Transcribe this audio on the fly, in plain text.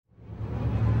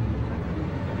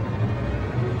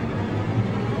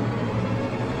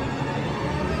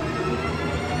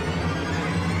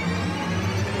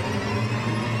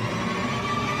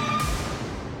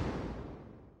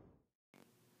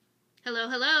Hello,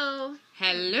 hello.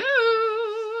 Hello.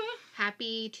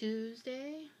 Happy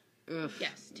Tuesday. Oof.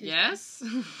 Yes, Tuesday. Yes.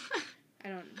 I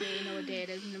don't really know what day it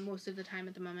is most of the time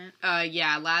at the moment.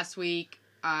 Yeah, last week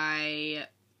I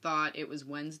thought it was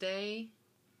Wednesday,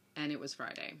 and it was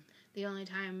Friday. The only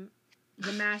time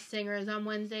The Masked Singer is on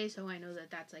Wednesday, so I know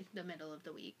that that's like the middle of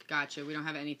the week. Gotcha. We don't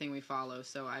have anything we follow,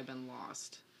 so I've been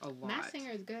lost a lot. Masked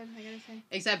Singer is good, I gotta say.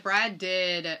 Except Brad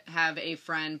did have a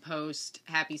friend post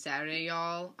Happy Saturday,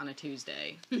 y'all, on a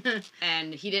Tuesday.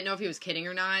 And he didn't know if he was kidding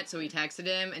or not, so he texted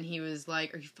him, and he was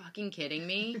like, "Are you fucking kidding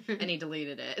me?" And he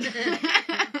deleted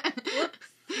it.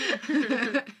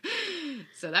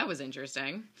 So that was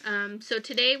interesting. So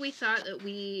today we thought that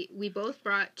we both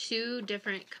brought two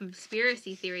different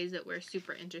conspiracy theories that we're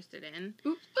super interested in.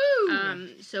 Ooh.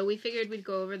 So we figured we'd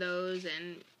go over those,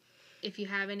 and if you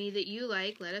have any that you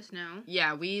like, let us know.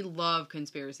 Yeah, we love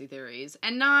conspiracy theories.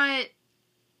 And not,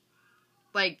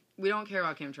 like, we don't care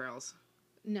about chemtrails.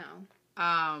 No.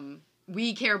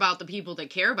 We care about the people that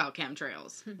care about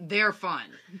chemtrails. They're fun.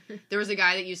 There was a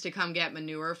guy that used to come get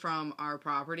manure from our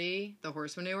property, the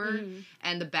horse manure,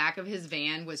 and the back of his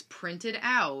van was printed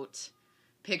out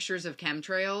pictures of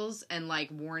chemtrails and, like,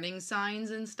 warning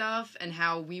signs and stuff, and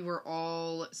how we were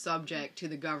all subject to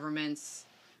the government's,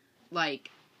 like,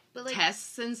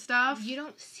 tests and stuff. You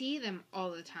don't see them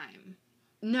all the time.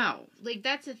 No. Like,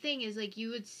 that's the thing, is, like, you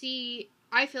would see...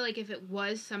 I feel like if it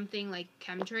was something like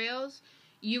chemtrails,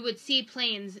 you would see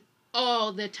planes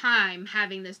all the time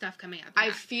having this stuff coming up.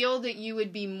 I feel that you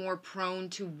would be more prone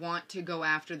to want to go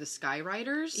after the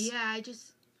Skyriders. Yeah,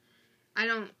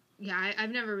 I've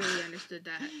never really understood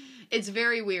that. It's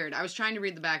very weird. I was trying to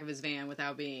read the back of his van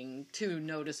without being too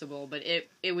noticeable, but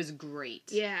it was great.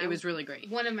 Yeah. It was really great.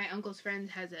 One of my uncle's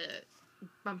friends has a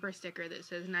bumper sticker that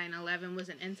says 9/11 was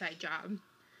an inside job.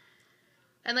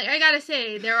 And, like, I gotta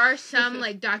say, there are some,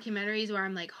 like, documentaries where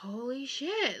I'm like, holy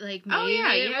shit, like, maybe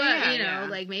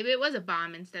like, maybe it was a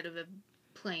bomb instead of a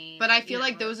plane. But I feel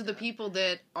like those are the people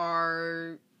that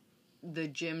are the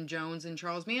Jim Jones and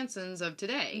Charles Mansons of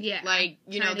today. Yeah. Like,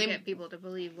 they get people to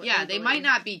believe what they might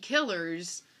not be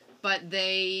killers, but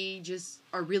they just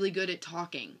are really good at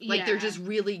talking. Like, they're just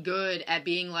really good at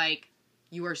being like,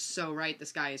 you are so right, the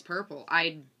sky is purple.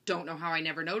 I don't know how I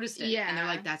never noticed it. Yeah. And they're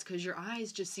like, that's because your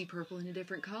eyes just see purple in a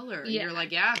different color. And Yeah. you're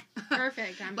like, yeah.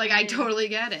 Perfect. I totally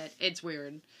get it. It's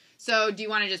weird. So, do you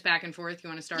want to just back and forth? You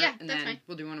want to start? Yeah, and that's then fine.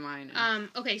 We'll do one of mine.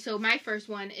 Okay, so my first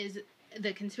one is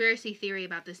the conspiracy theory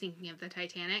about the sinking of the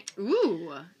Titanic.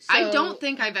 Ooh. So, I don't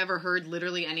think I've ever heard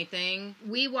literally anything.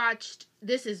 We watched,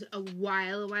 this is a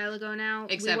while ago now.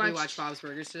 Except we watched Bob's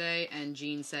Burgers today, and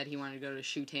Gene said he wanted to go to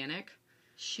Shoetanic.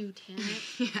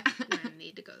 Shoetanic? Yeah. I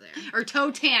need to go there. Or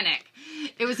Totanic.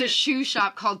 It was a shoe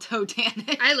shop called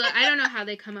Totanic. I don't know how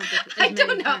they come up with I as don't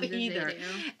many know puns as either. they do.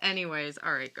 Anyways,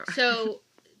 alright, go. So,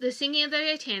 the sinking of the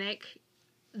Titanic,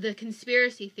 the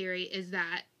conspiracy theory is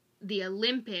that the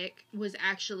Olympic was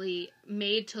actually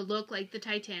made to look like the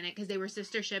Titanic, because they were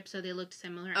sister ships, so they looked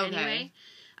similar anyway.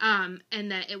 And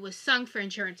that it was sunk for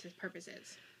insurance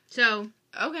purposes. So,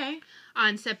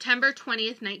 on September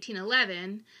 20th,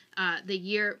 1911, the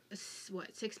year,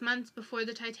 6 months before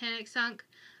the Titanic sunk,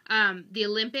 the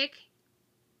Olympic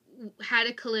had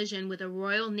a collision with a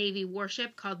Royal Navy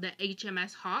warship called the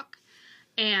HMS Hawke,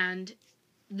 and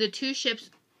the two ships,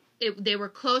 they were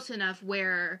close enough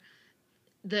where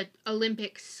the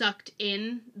Olympic sucked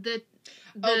in the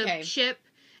ship,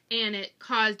 and it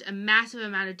caused a massive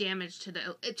amount of damage to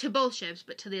both ships,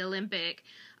 but to the Olympic,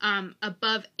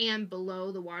 above and below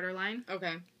the waterline.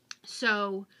 Okay.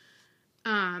 So,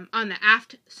 on the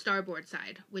aft starboard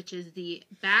side, which is the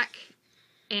back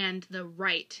and the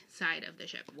right side of the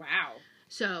ship. Wow.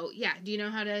 So, yeah, do you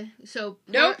know how to... So,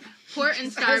 nope. Port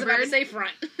and starboard. I was about to say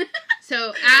front.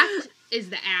 So, aft is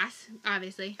the ass,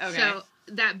 obviously. Okay. So,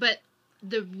 but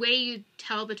the way you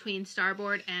tell between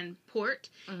starboard and port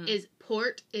is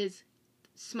port is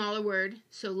smaller word,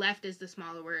 so left is the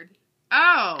smaller word.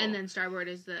 Oh. And then starboard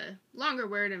is the longer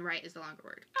word, and right is the longer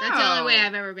word. That's the only way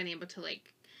I've ever been able to,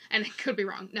 like... And I could be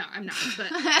wrong. No, I'm not. But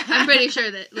I'm pretty sure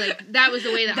that, like, that was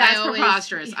the way that that's I always... That's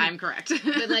preposterous. I'm correct.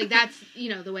 But, like, that's,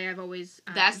 the way I've always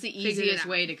that's the easiest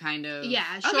way to kind of...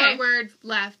 Yeah, short word,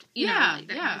 left, know, like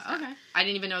that kind of stuff. Okay. I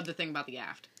didn't even know the thing about the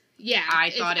aft. Yeah.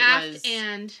 I thought it aft was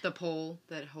and the pole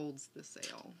that holds the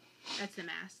sail. That's the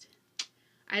mast.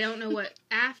 I don't know what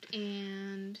aft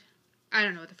and... I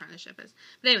don't know what the front of the ship is.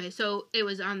 But anyway, so it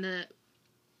was on the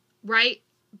right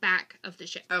back of the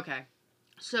ship. Okay.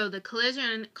 So the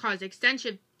collision caused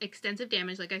extensive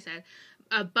damage, like I said,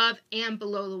 above and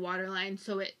below the waterline.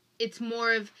 So it's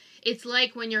more of, it's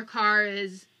like when your car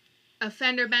is a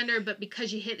fender bender, but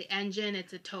because you hit the engine,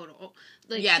 it's a total.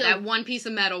 Like, yeah, so, that one piece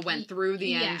of metal went through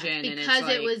the engine, and it's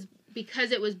like...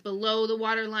 Because it was below the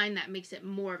water line, that makes it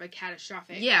more of a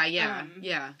catastrophic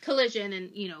collision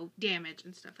and, you know, damage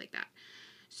and stuff like that.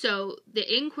 So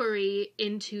the inquiry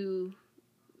into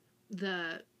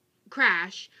the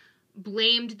crash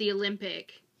blamed the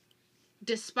Olympic,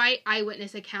 despite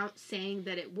eyewitness accounts saying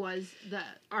that it was the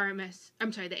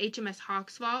HMS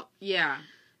Hawk's fault. Yeah.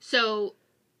 So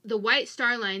the White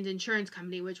Star Line's insurance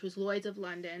company, which was Lloyd's of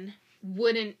London,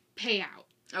 wouldn't pay out.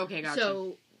 Okay, gotcha.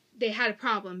 So they had a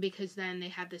problem because then they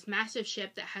have this massive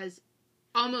ship that has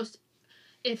almost,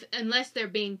 unless they're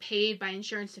being paid by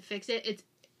insurance to fix it, it's,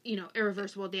 you know,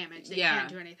 irreversible damage. They can't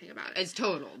do anything about it. It's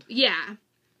totaled. Yeah.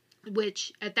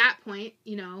 Which, at that point,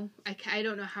 you know, I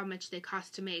don't know how much they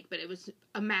cost to make, but it was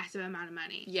a massive amount of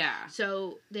money. Yeah.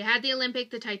 So they had the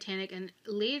Olympic, the Titanic, and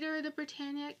later the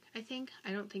Britannic, I think.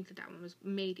 I don't think that one was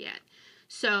made yet.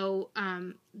 So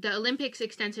the Olympic's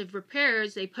extensive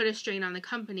repairs, they put a strain on the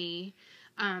company.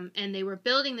 And they were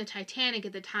building the Titanic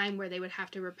at the time where they would have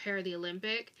to repair the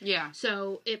Olympic. Yeah.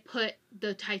 So it put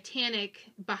the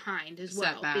Titanic behind as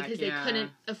well. Setback, because they couldn't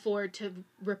afford to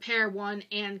repair one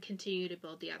and continue to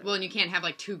build the other one. Well, and you can't have,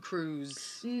 like, 2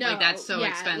 crews. No. Like, that's so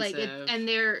expensive. Like and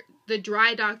the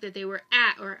dry dock that they were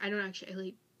at, or I don't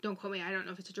actually, don't quote me, I don't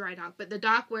know if it's a dry dock, but the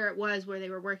dock where it was, where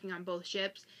they were working on both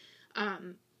ships, they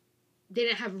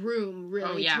didn't have room,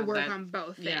 really, to work on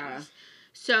both things. Yeah.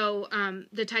 So,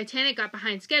 the Titanic got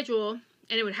behind schedule,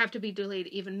 and it would have to be delayed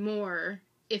even more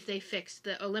if they fixed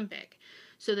the Olympic.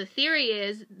 So the theory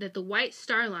is that the White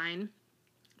Star Line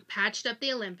patched up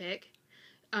the Olympic,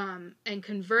 and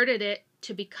converted it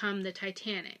to become the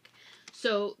Titanic.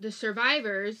 So the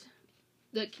survivors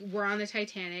that were on the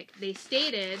Titanic, they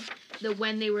stated that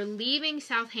when they were leaving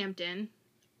Southampton,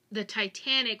 the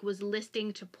Titanic was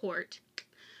listing to port,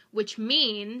 which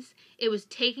means it was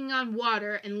taking on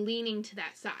water and leaning to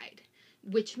that side,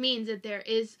 which means that there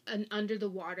is an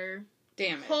under-the-water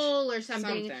damage, hole or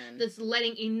something that's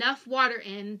letting enough water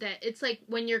in that it's like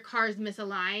when your car's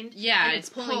misaligned. Yeah, and it's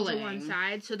pulling to one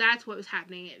side. So that's what was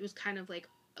happening. It was kind of like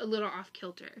a little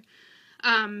off-kilter.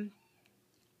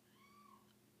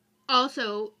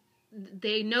 Also,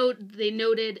 they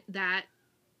noted that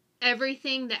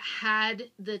everything on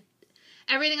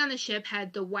the ship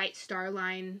had the White Star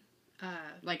Line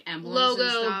like emblems logo,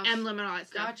 and stuff? emblem, and all that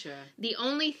stuff. Gotcha. The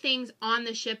only things on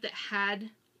the ship that had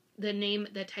the name,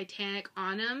 the Titanic,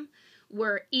 on them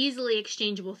were easily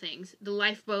exchangeable things. The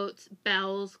lifeboats,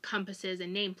 bells, compasses,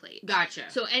 and nameplates. Gotcha.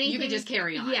 So anything... You could just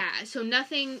carry on. Yeah, so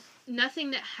nothing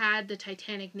that had the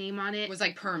Titanic name on it... was,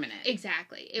 like, permanent.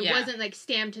 Exactly. It wasn't, like,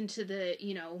 stamped into the,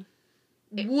 you know...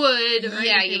 wood or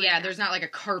anything like that. There's not like a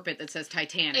carpet that says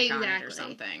Titanic on it or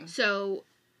something. So,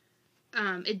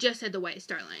 it just said the White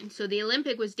Star Line. So the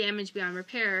Olympic was damaged beyond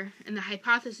repair, and the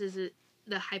hypothesis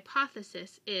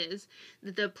is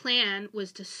that the plan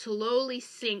was to slowly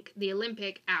sink the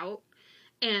Olympic out,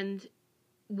 and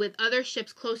with other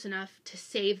ships close enough to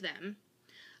save them.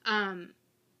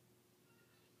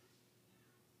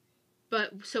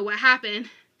 But so what happened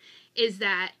is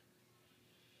that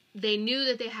they knew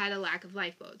that they had a lack of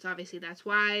lifeboats. Obviously, that's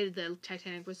why the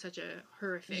Titanic was such a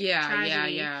horrific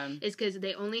tragedy. Yeah. Is because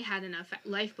they only had enough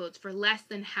lifeboats for less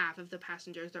than half of the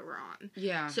passengers that were on.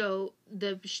 Yeah. So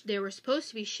there were supposed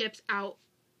to be ships out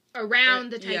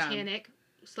around the Titanic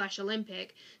 /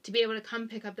 Olympic to be able to come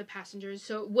pick up the passengers,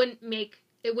 so it wouldn't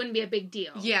be a big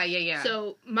deal. Yeah.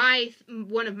 So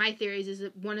one of my theories is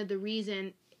that one of the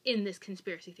reason in this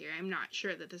conspiracy theory, I'm not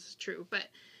sure that this is true, but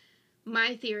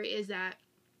my theory is that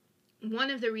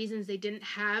one of the reasons they didn't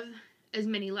have as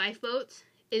many lifeboats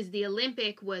is the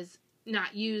Olympic was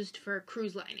not used for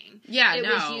cruise lining. Yeah, it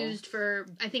was used for,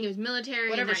 I think it was military,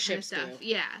 whatever, and that kind of stuff. Do.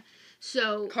 Yeah.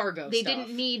 So cargo they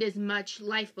didn't need as much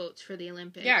lifeboats for the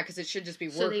Olympic. Yeah, because it should just be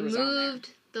workers on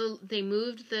there. They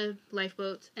moved the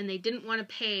lifeboats, and they didn't want to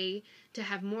pay to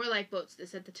have more lifeboats that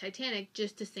said the Titanic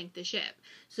just to sink the ship.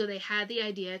 So they had the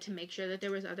idea to make sure that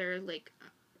there was other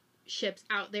ships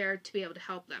out there to be able to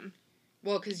help them.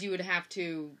 Well, because you would have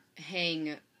to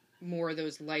hang more of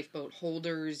those lifeboat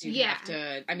holders. You'd have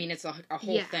to... I mean, it's a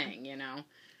whole thing, you know?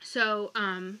 So,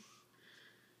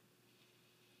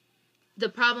 the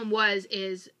problem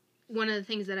is one of the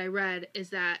things that I read is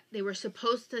that they were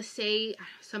supposed to say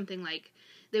something like...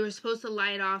 They were supposed to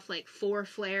light off, 4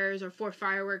 flares or 4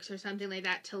 fireworks or something like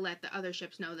that to let the other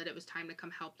ships know that it was time to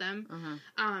come help them.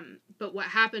 Uh-huh. But what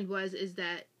happened is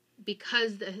that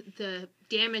because the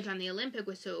damage on the Olympic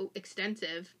was so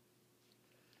extensive,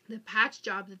 the patch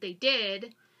job that they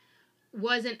did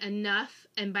wasn't enough,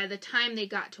 and by the time they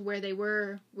got to where they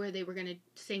were going to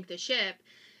sink the ship,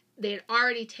 they had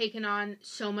already taken on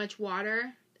so much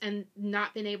water and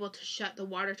not been able to shut the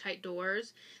watertight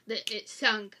doors that it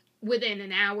sunk within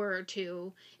an hour or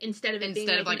two instead of being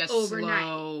like an overnight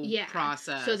slow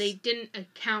process. So they didn't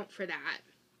account for that.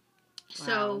 Wow.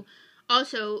 So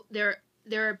also there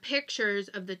are pictures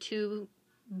of the two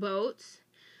boats,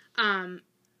 and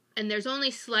there's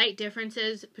only slight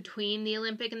differences between the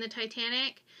Olympic and the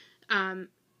Titanic.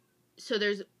 So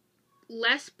there's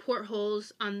less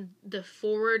portholes on the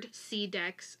forward C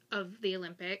decks of the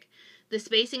Olympic. The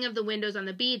spacing of the windows on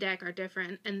the B deck are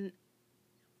different, and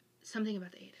something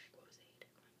about the A deck. What was the A deck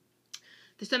one?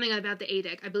 There's something about the A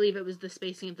deck. I believe it was the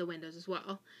spacing of the windows as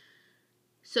well.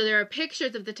 So there are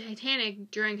pictures of the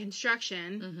Titanic during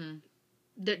construction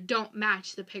that don't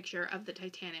match the picture of the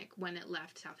Titanic when it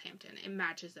left Southampton. It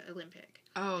matches the Olympic.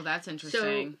 Oh, that's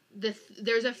interesting. So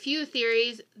there's a few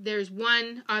theories. There's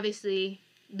one, obviously,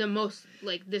 the most,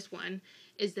 like this one,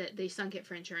 is that they sunk it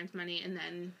for insurance money, and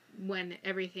then when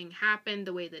everything happened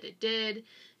the way that it did,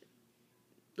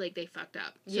 like, they fucked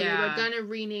up. So they were gonna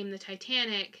rename the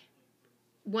Titanic.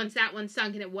 Once that one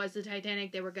sunk and it was the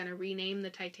Titanic, they were gonna rename the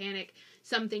Titanic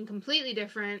something completely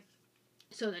different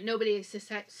so that nobody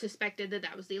suspected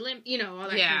that was the Olympic, you know, all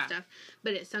that kind of stuff.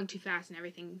 But it sunk too fast and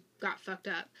everything got fucked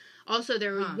up. Also,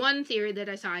 there was one theory that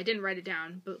I saw. I didn't write it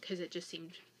down because it just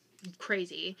seemed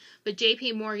crazy. But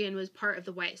J.P. Morgan was part of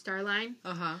the White Star Line.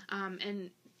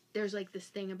 And there's, like, this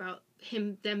thing about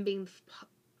them being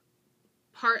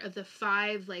part of the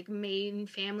 5, like, main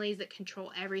families that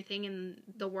control everything in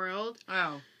the world.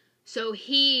 Oh. So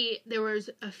there was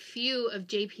a few of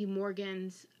J.P.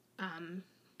 Morgan's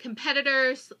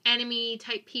competitors, enemy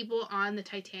type people on the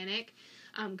Titanic,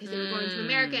 because they were going to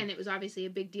America, and it was obviously a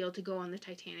big deal to go on the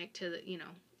Titanic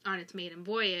on its maiden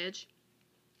voyage.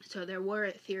 So there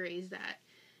were theories that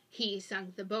he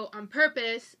sunk the boat on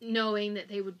purpose, knowing that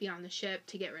they would be on the ship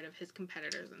to get rid of his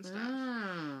competitors and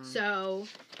stuff. So,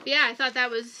 yeah, I thought that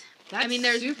was... That's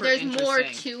there's more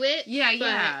to it.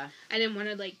 Yeah. I didn't want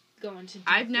to, like, go into...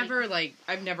 I've never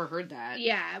heard that.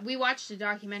 Yeah, we watched a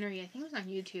documentary, I think it was on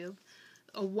YouTube,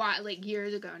 a while, like,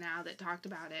 years ago now, that talked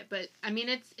about it. But, I mean,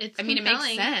 it's compelling. It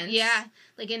makes sense. Yeah.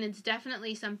 Like, and it's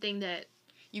definitely something that...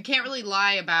 You can't really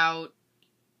lie about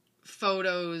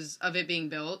photos of it being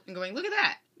built and going, look at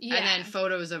that. Yeah. And then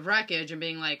photos of wreckage and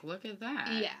being like, look at that.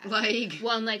 Yeah. Like...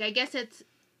 Well, and, like, I guess it's...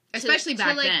 Especially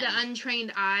back then. To, like, the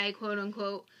untrained eye, quote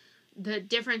unquote, the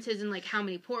differences in, like, how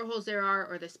many portholes there are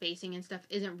or the spacing and stuff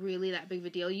isn't really that big of a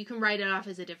deal. You can write it off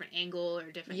as a different angle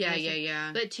or different...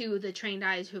 Yeah. But to the trained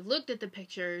eyes who have looked at the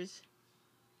pictures,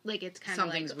 like, it's kind of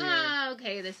like, weird. Oh,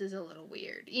 okay, this is a little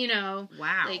weird, you know?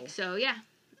 Wow. Like, so, yeah.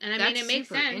 And, I mean, it makes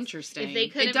sense. Interesting. If they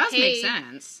couldn't it does make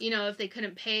sense. You know, if they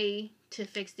couldn't pay to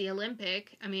fix the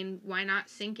Olympic, I mean, why not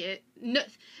sink it? No,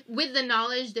 with the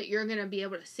knowledge that you're going to be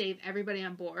able to save everybody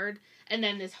on board, and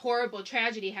then this horrible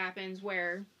tragedy happens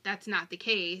where that's not the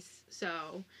case,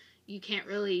 so you can't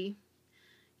really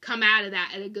come out of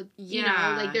that at a good, you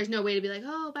know, like, there's no way to be like,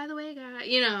 oh, by the way, guy,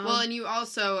 you know. Well, and you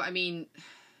also, I mean,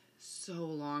 so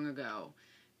long ago,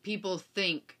 people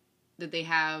think that they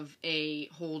have a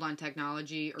hold on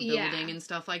technology or building and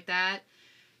stuff like that.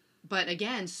 But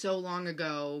again, so long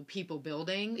ago, people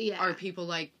building are people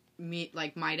like me,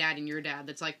 like my dad and your dad,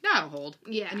 that's like, no, it'll hold.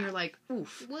 Yeah. And you're like,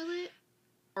 oof. Will it?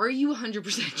 Are you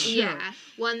 100% sure? Yeah.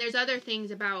 Well, and there's other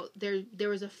things about, there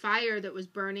was a fire that was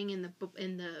burning in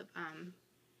the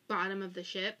bottom of the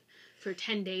ship for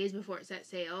 10 days before it set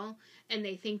sail, and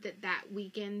they think that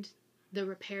weakened the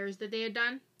repairs that they had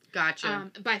done.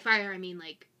 Gotcha. By fire, I mean,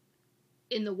 like,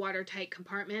 in the watertight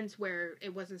compartments where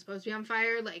it wasn't supposed to be on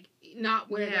fire, like,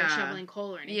 not where they're shoveling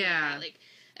coal or anything like that. Like,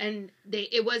 and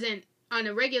it wasn't, on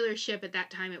a regular ship at that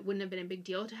time, it wouldn't have been a big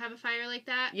deal to have a fire like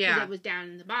that. Yeah. Because it was down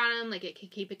in the bottom, like, it could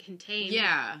keep it contained.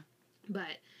 Yeah.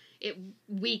 But it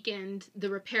weakened the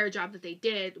repair job that they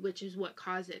did, which is what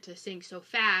caused it to sink so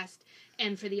fast.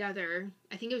 And for the other,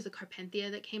 I think it was the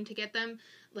Carpathia that came to get them,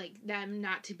 like, them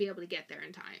not to be able to get there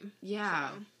in time.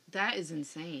 Yeah. So. That is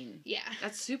insane. Yeah.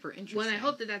 That's super interesting. Well, and I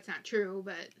hope that that's not true,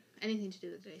 but anything to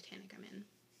do with the Titanic, I'm in.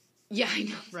 Yeah, I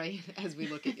know, right? As we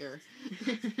look at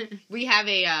we have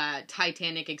a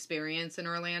Titanic experience in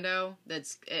Orlando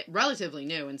that's relatively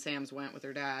new, and Sam's went with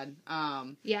her dad.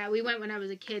 Yeah, we went when I was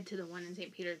a kid to the one in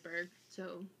St. Petersburg,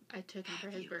 so I took him for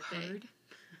his birthday. Heard?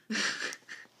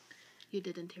 You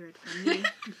didn't hear it from me.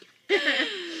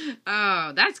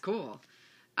 Oh, that's cool.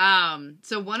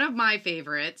 So one of my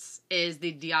favorites is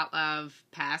the Dyatlov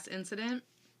Pass incident.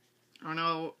 I don't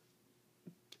know.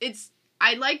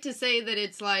 I like to say that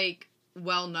it's, like,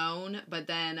 well known, but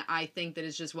then I think that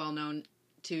it's just well known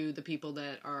to the people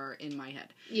that are in my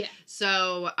head. Yeah.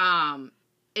 So,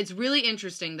 it's really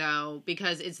interesting, though,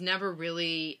 because it's never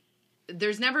really...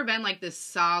 There's never been, like, this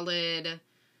solid,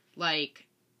 like,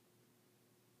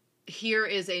 here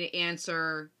is an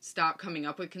answer, stop coming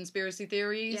up with conspiracy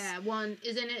theories. Yeah,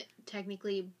 isn't it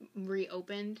technically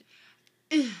reopened?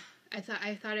 I thought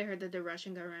I heard that the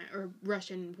Russian government, or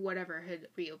Russian whatever, had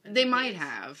reopened They might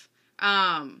have.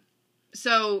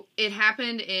 So, it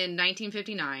happened in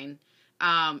 1959.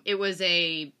 It was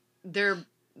the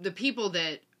people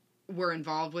that were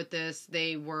involved with this,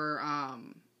 they were,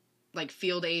 like,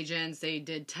 field agents, they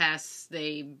did tests,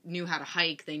 they knew how to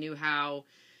hike, they knew how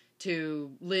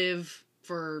to live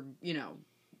for,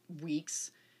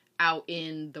 weeks out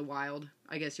in the wild,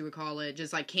 I guess you would call it,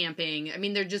 just like camping. I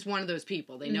mean, they're just one of those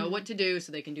people. They know what to do,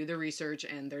 so they can do their research,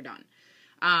 and they're done.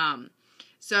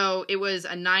 So it was a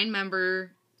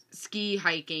 9-member ski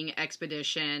hiking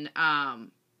expedition.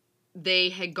 They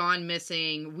had gone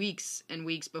missing weeks and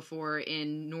weeks before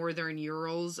in northern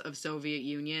Urals of Soviet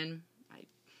Union. I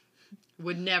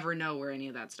would never know where any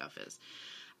of that stuff is.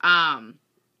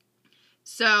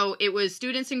 So it was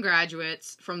students and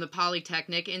graduates from the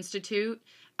Polytechnic Institute.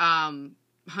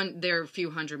 They're a few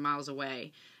hundred miles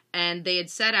away. And they had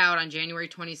set out on January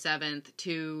 27th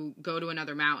to go to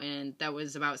another mountain that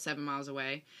was about 7 miles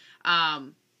away.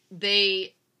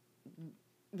 They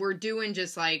were doing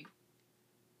just like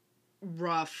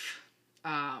rough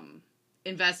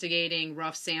investigating,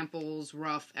 rough samples,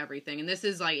 rough everything. And this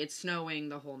is like, it's snowing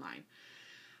the whole nine.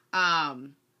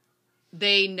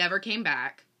 They never came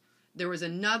back. There was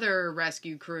another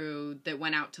rescue crew that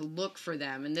went out to look for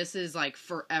them. And this is like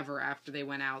forever after they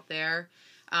went out there.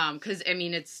 Cause I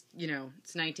mean, it's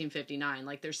 1959.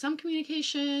 Like there's some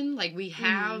communication, like we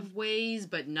have ways,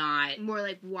 but not more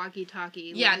like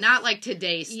walkie-talkie. Yeah. Not like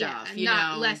today stuff,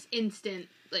 not less instant,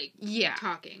 like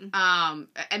talking.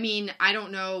 I mean, I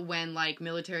don't know when like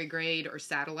military grade or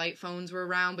satellite phones were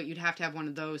around, but you'd have to have one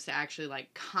of those to actually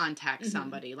like contact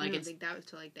somebody. Like I don't think that was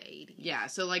till like the 80s. Yeah.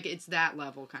 So like it's that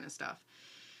level kind of stuff.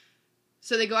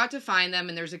 So they go out to find them,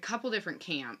 and there's a couple different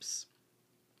camps.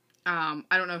 I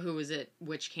don't know who was at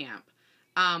which camp.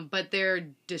 But they're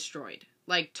destroyed.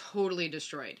 Like, totally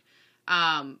destroyed.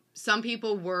 Some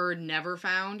people were never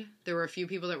found. There were a few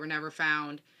people that were never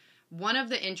found. One of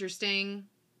the interesting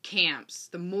camps,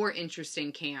 the more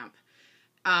interesting camp,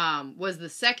 was the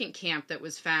second camp that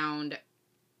was found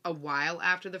a while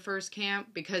after the first camp,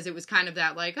 because it was kind of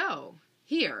that, like, oh,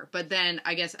 here. But then,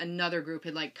 I guess another group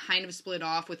had, like, kind of split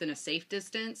off within a safe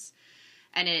distance,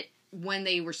 and when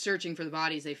they were searching for the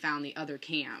bodies, they found the other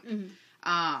camp.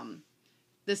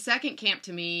 The second camp,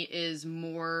 to me, is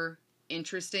more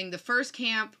interesting. The first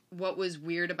camp, what was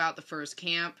weird about the first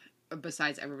camp,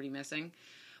 besides everybody missing,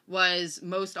 was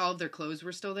most all of their clothes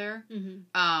were still there.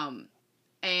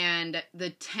 And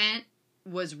the tent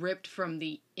was ripped from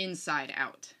the inside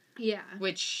out. Yeah.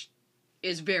 Which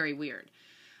is very weird.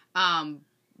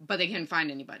 But they couldn't find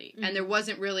anybody. And there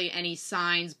wasn't really any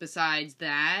signs besides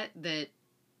that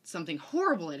something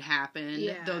horrible had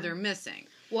happened, though they're missing.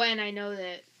 Well, and I know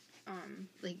that,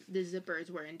 like, the zippers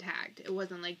were intact. It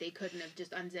wasn't like they couldn't have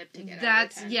just unzipped to get out of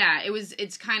the tent. Yeah,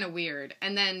 it's kind of weird.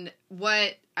 And then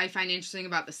what I find interesting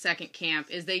about the second camp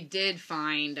is they did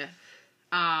find,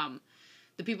 the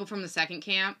people from the second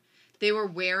camp, they were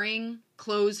wearing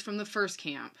clothes from the first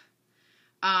camp.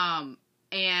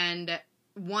 And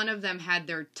one of them had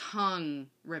their tongue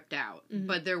ripped out,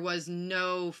 but there was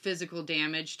no physical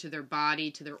damage to their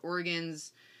body, to their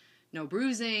organs, no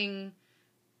bruising.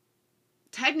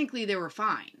 Technically, they were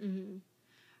fine.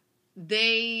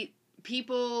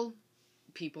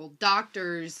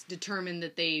 Doctors determined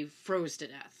that they froze to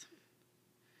death,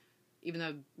 even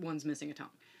though one's missing a tongue.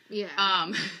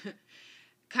 Yeah.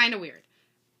 Kind of weird.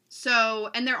 So,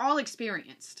 and they're all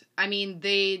experienced. I mean,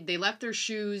 they left their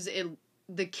shoes.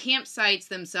 The campsites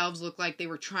themselves look like they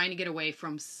were trying to get away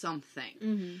from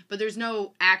something. But there's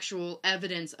no actual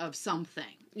evidence of something.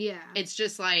 Yeah. It's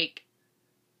just like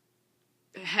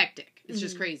hectic. It's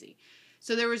just crazy.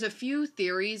 So there was a few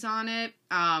theories on it.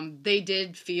 They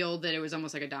did feel that it was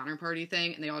almost like a Donner Party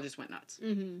thing, and they all just went nuts.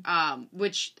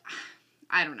 Which,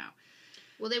 I don't know.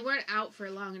 Well, they weren't out for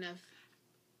long enough.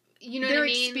 You know what I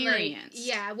mean? They're experienced. Like,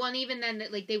 yeah, well, and even then,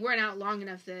 like, they weren't out long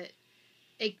enough that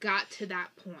it got to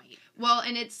that point. Well,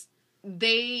 and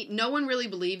no one really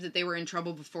believed that they were in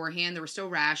trouble beforehand. There were still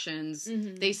rations.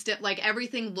 They still, like,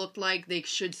 everything looked like they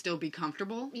should still be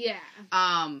comfortable. Yeah.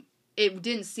 It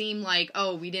didn't seem like,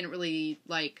 oh, we didn't really,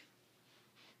 like,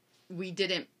 we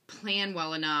didn't plan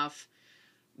well enough.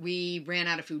 We ran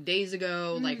out of food days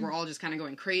ago. Like, we're all just kind of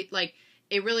going crazy. Like,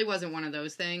 it really wasn't one of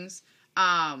those things.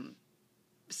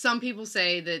 Some people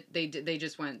say that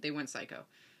they went psycho.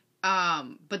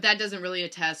 But that doesn't really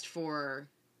attest for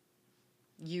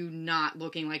you not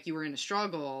looking like you were in a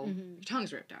struggle. Mm-hmm. Your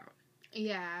tongue's ripped out.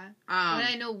 Yeah. But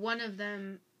I know one of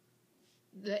them,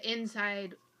 the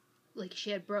inside, like, she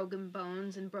had broken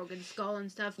bones and broken skull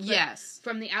and stuff. But yes.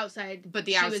 From the outside, but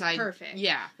the she outside, was perfect.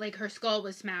 Yeah. Like, her skull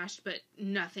was smashed, but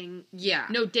nothing. Yeah.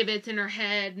 No divots in her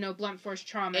head, no blunt force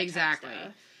trauma. Exactly.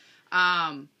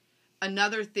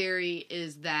 Another theory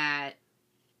is that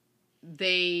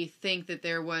they think that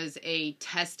there was a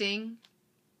testing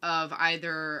of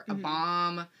either a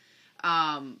bomb,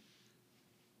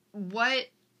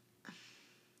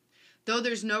 though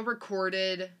there's no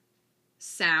recorded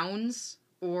sounds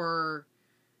or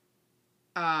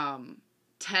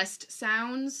test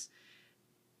sounds,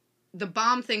 the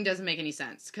bomb thing doesn't make any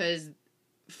sense, because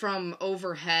from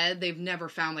overhead, they've never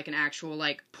found, like, an actual,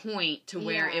 like, point to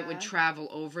where it would travel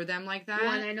over them like that.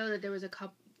 Well, and I know that there was a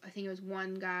couple, I think it was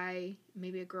one guy,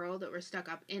 maybe a girl, that were stuck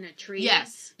up in a tree.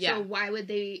 Yes, yeah. So why would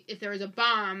they, if there was a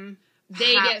bomb,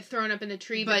 they get thrown up in the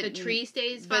tree, but the tree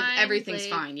stays fine? But everything's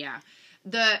fine, yeah.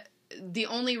 The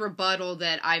only rebuttal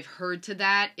that I've heard to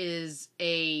that is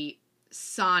a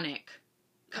sonic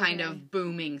kind of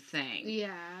booming thing.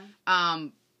 Yeah.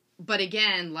 But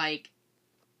again, like...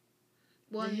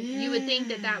 Well, you would think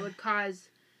that would cause,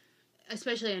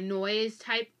 especially a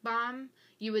noise-type bomb,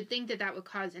 you would think that would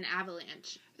cause an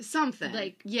avalanche. Something.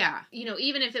 Like, yeah. You know,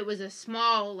 even if it was a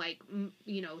small, like,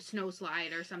 you know, snow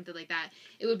slide or something like that,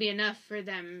 it would be enough for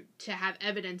them to have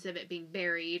evidence of it being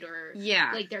buried, or,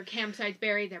 like, their campsite's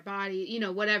buried, their body, you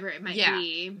know, whatever it might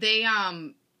be.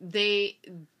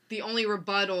 The only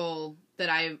rebuttal that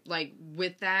I, like,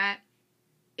 with that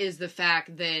is the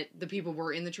fact that the people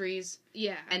were in the trees.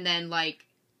 Yeah. And then, like,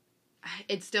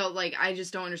 it's still, like, I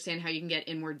just don't understand how you can get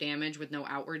inward damage with no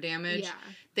outward damage. Yeah.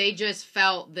 They just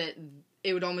felt that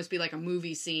it would almost be like a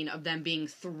movie scene of them being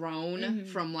thrown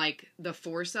from, like, the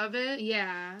force of it.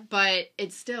 Yeah. But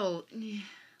it's still,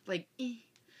 like,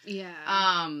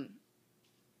 yeah.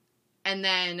 And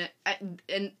then,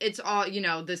 and it's all, you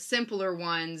know, the simpler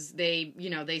ones, they,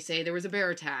 you know, they say there was a bear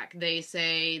attack. They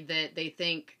say that they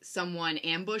think someone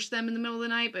ambushed them in the middle of the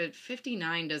night, but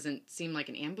 59 doesn't seem like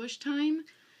an ambush time.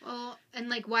 Well, and,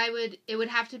 like, it would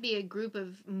have to be a group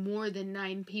of more than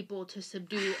 9 people to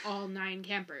subdue all 9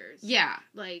 campers. Yeah.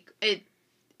 Like, it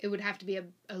would have to be a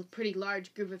pretty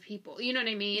large group of people. You know what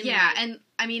I mean? Yeah, like, and,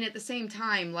 I mean, at the same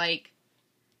time, like,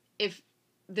 if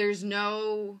there's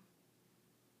no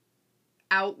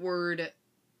outward,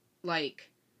 like,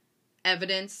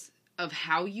 evidence of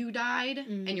how you died,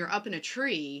 and you're up in a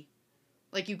tree,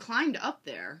 like, you climbed up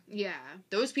there. Yeah.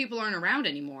 Those people aren't around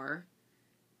anymore.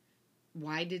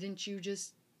 Why didn't you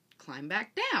just climb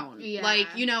back down? Yeah. Like,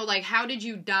 you know, like, how did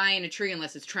you die in a tree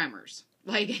unless it's tremors?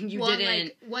 Like, you didn't...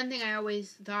 Like, one thing I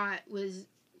always thought was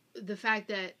the fact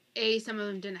that, A, some of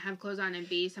them didn't have clothes on, and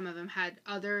B, some of them had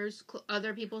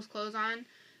other people's clothes on,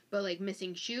 but, like,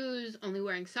 missing shoes, only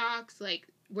wearing socks. Like,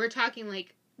 we're talking,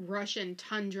 like, Russian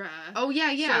tundra. Oh,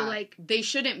 yeah, yeah. So, like... They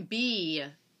shouldn't be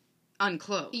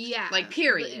unclothed. Yeah. Like,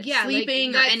 period. Yeah,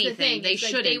 sleeping like, or anything. They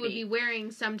shouldn't they would be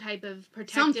wearing some type of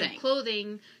protective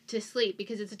clothing to sleep,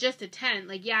 because it's just a tent.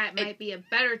 Like, yeah, it might be a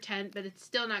better tent, but it's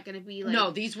still not going to be, like,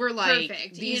 no, these were, like...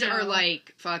 perfect, these are,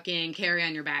 like, fucking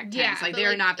carry-on-your-back tents. Yeah, like,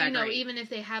 they're not that great. You know, even if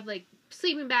they have, like,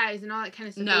 sleeping bags and all that kind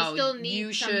of stuff, no, they still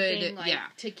need something, like,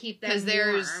 to keep them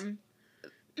warm.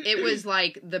 It was,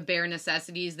 like, the bare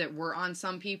necessities that were on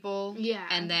some people. Yeah.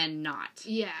 And then not.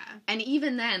 Yeah. And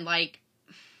even then, like,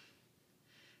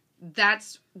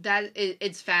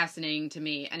 it's fascinating to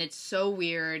me. And it's so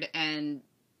weird. And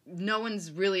no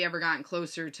one's really ever gotten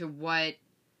closer to what,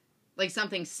 like,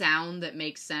 something sound that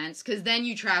makes sense. Because then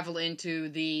you travel into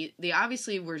the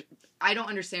obviously I don't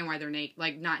understand why they're naked.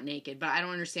 Like, not naked, but I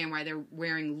don't understand why they're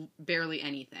wearing barely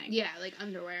anything. Yeah, like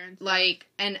underwear and stuff. Like,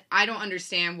 and I don't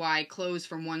understand why clothes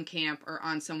from one camp are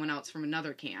on someone else from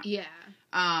another camp. Yeah.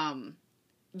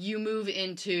 You move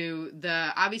into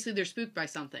obviously they're spooked by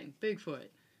something. Bigfoot.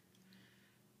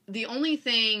 The only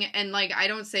thing, and, like, I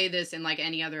don't say this in, like,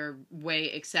 any other way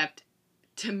except,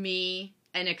 to me,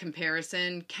 in a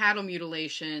comparison, cattle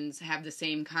mutilations have the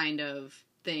same kind of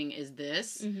thing as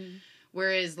this. Mm-hmm.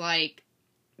 Whereas, like,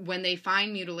 when they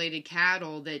find mutilated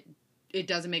cattle that it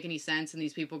doesn't make any sense and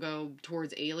these people go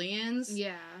towards aliens,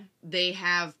 yeah, they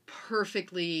have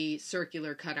perfectly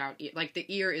circular cutout ear. Like, the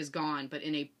ear is gone, but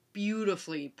in a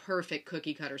beautifully perfect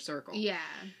cookie cutter circle. Yeah.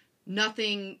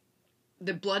 Nothing,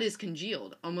 the blood is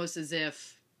congealed, almost as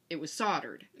if it was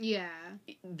soldered. Yeah.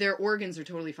 Their organs are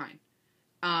totally fine.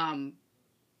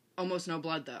 Almost no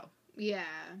blood, though. Yeah.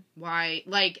 Why,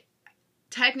 like...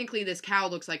 technically this cow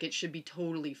looks like it should be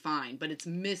totally fine, but it's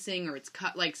missing or it's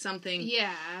cut, like something.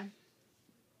 Yeah.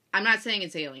 I'm not saying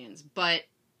it's aliens, but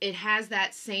it has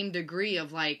that same degree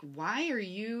of, like, why are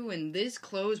you in this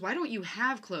clothes? Why don't you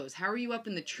have clothes? How are you up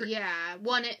in the tree? Yeah.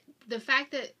 One, the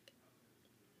fact that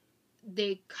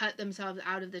they cut themselves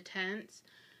out of the tents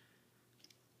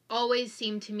always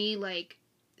seemed to me like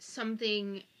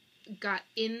something got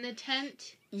in the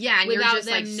tent. Yeah, and without you're just,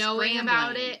 them like, knowing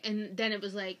about scrambling. it, and then it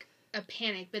was like a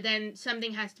panic. But then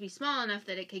something has to be small enough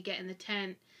that it could get in the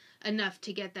tent enough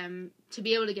to get them to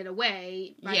be able to get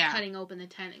away by cutting open the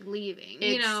tent and leaving.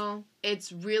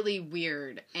 It's really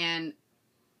weird, and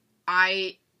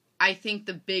I think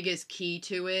the biggest key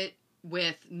to it,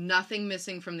 with nothing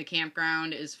missing from the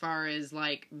campground as far as,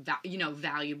 like,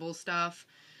 valuable stuff.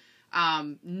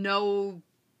 No,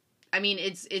 I mean,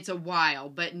 it's a while,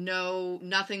 but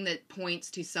nothing that points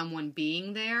to someone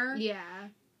being there. Yeah.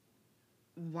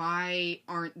 Why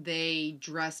aren't they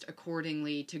dressed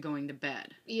accordingly to going to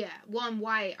bed? Yeah. Well, and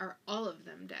why are all of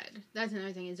them dead? That's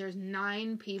another thing, is there's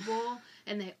 9 people,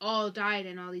 and they all died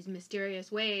in all these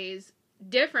mysterious ways,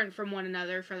 different from one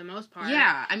another for the most part.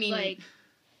 Yeah, I mean... like,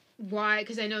 why?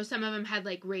 Because I know some of them had,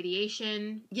 like,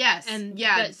 radiation. Yes,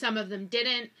 but some of them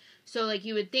didn't. So, like,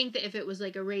 you would think that if it was,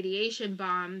 like, a radiation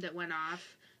bomb that went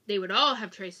off, they would all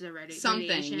have traces of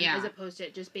radiation. Yeah. As opposed to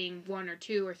it just being 1 or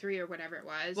 2 or 3 or whatever it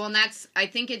was. Well, and I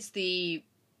think it's the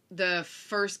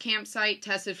first campsite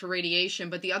tested for radiation,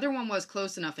 but the other one was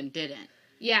close enough and didn't.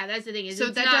 Yeah, that's the thing.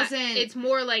 It's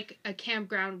more like a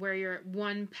campground where you're at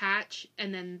one patch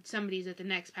and then somebody's at the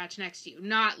next patch next to you.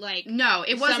 Not like... No,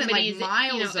 it wasn't like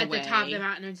miles away. At the top of the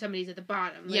mountain and somebody's at the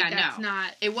bottom. Like, that's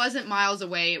not... It wasn't miles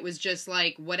away. It was just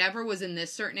like whatever was in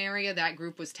this certain area, that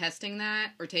group was testing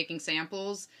that or taking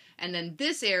samples. And then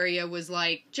this area was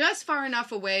like just far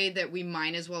enough away that we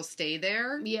might as well stay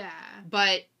there. Yeah.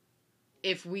 But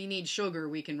if we need sugar,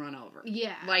 we can run over.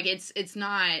 Yeah. Like, it's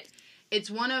not... It's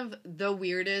one of the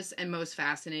weirdest and most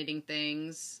fascinating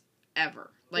things ever.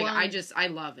 Like, well, I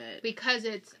love it. Because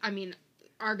it's, I mean,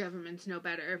 our government's no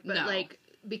better, but, like,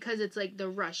 because it's, like, the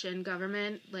Russian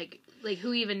government, like,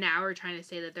 who even now are trying to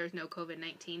say that there's no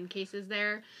COVID-19 cases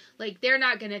there, like, they're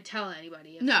not going to tell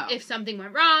anybody if something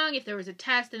went wrong, if there was a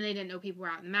test and they didn't know people were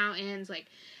out in the mountains, like,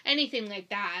 anything like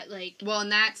that, like... Well,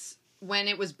 and that's when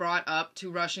it was brought up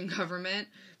to Russian government...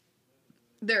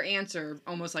 Their answer,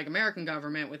 almost like American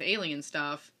government with alien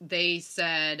stuff, they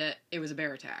said it was a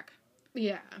bear attack.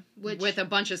 Yeah. With a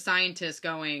bunch of scientists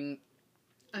going...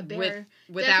 A bear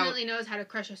definitely knows how to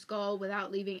crush a skull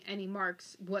without leaving any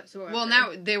marks whatsoever. Well,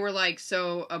 now they were like,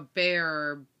 so a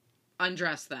bear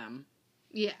undressed them.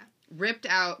 Yeah. Ripped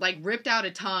out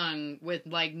a tongue with,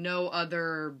 like, no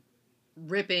other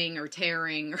ripping or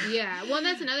tearing. Yeah. Well, and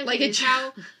that's another thing, is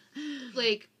how,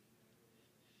 like...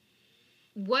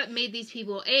 What made these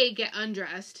people, get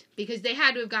undressed? Because they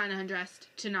had to have gotten undressed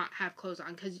to not have clothes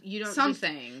on. Because you don't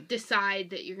just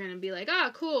decide that you're going to be like,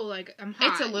 oh, cool, like, I'm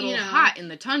hot. It's a little hot in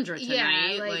the tundra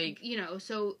tonight. Yeah, like,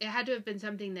 so it had to have been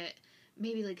something that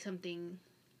maybe, like, something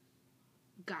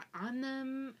got on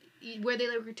them where they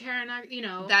were tearing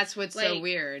out, That's what's so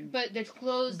weird. But there's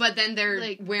clothes. But then they're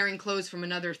like, wearing clothes from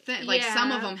another thing. Like,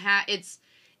 some of them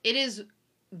it is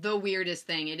the weirdest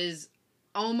thing. It is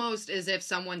almost as if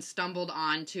someone stumbled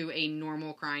onto a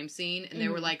normal crime scene and they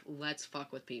were like, let's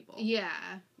fuck with people. Yeah.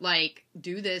 Like,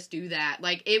 do this, do that.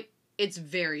 Like, it's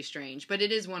very strange, but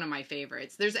it is one of my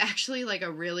favorites. There's actually, like,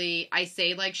 a really, I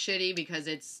say, like, shitty because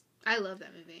it's... I love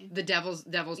that movie. The Devil's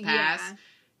Pass. Yeah.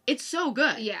 It's so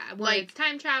good. Yeah. Well, like, it's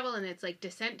time travel and it's, like,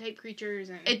 descent type creatures.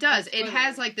 And it does. It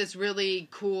has, like, this really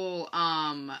cool,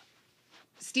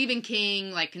 Stephen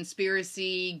King, like,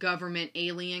 conspiracy, government,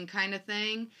 alien kind of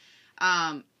thing.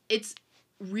 It's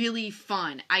really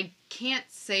fun. I can't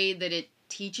say that it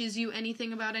teaches you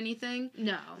anything about anything.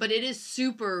 No. But it is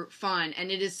super fun,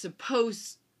 and it is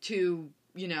supposed to,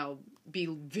 be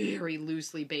very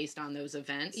loosely based on those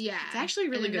events. Yeah. It's actually a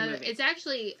really good movie. It's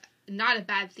actually not a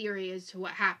bad theory as to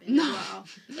what happened as well.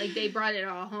 Like, they brought it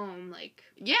all home, like...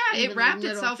 Yeah, it wrapped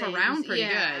itself around pretty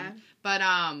good. But,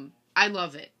 I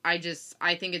love it. I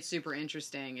think it's super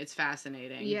interesting. It's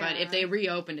fascinating. Yeah. But if they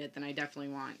reopened it, then I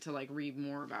definitely want to, like, read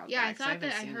more about that. Yeah, I thought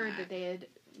that I heard that they had,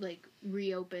 like,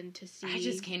 reopened to see. I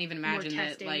just can't even imagine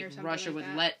that, like, Russia would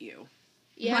let you.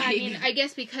 Yeah, like, I mean, I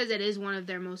guess because it is one of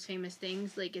their most famous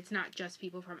things, like, it's not just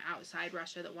people from outside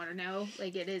Russia that want to know.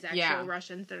 Like, it is actual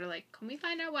Russians that are like, can we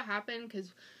find out what happened?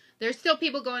 Because there's still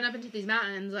people going up into these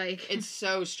mountains, like... It's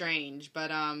so strange, but,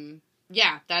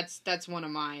 yeah, that's one of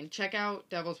mine. Check out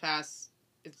Devil's Pass.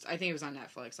 I think it was on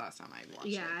Netflix last time I watched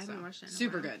it. Yeah, I haven't watched it in a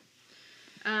super while. good.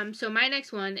 So my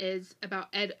next one is about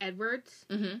Ed Edwards.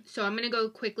 Mm-hmm. So I'm going to go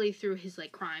quickly through his,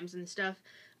 like, crimes and stuff.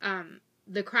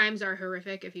 The crimes are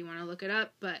horrific if you want to look it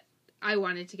up, but I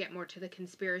wanted to get more to the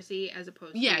conspiracy as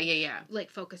opposed to, like,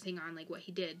 focusing on, like, what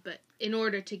he did. But in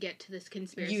order to get to this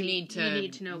conspiracy, you need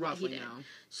to know what he did.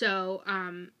 So,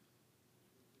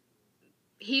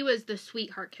 he was the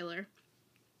sweetheart killer.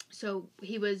 So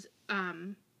he was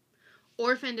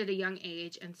orphaned at a young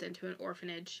age and sent to an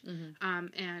orphanage. Mm-hmm.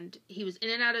 And he was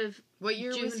in and out of... What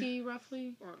year was he,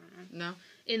 roughly? No?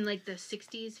 In, like, the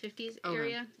 60s, 50s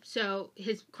area. So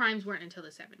his crimes weren't until the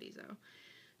 70s, though.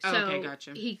 So okay,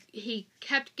 gotcha. He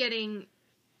kept getting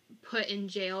put in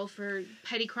jail for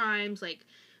petty crimes, like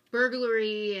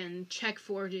burglary and check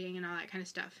forging and all that kind of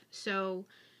stuff. So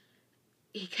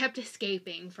he kept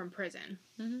escaping from prison.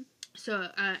 Mm-hmm. So,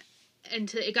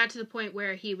 it got to the point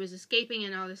where he was escaping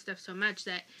and all this stuff so much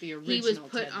that he was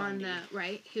put Ted on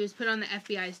Bundy. He was put on the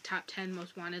FBI's top 10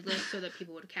 most wanted list so that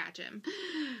people would catch him.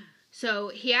 So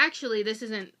he actually, this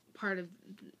isn't part of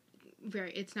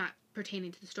it's not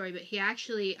pertaining to the story, but he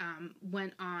actually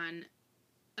went on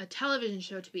a television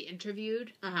show to be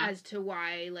interviewed as to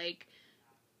why, like,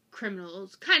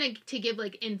 criminals, kind of to give,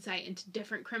 like, insight into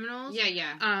different criminals.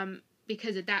 Yeah.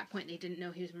 Because at that point they didn't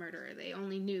know he was a murderer. They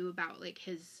only knew about, like,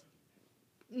 his...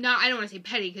 I don't want to say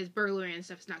petty, because burglary and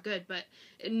stuff is not good, but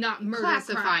not murder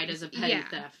classified crimes. as a petty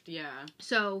theft, yeah.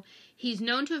 So, he's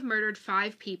known to have murdered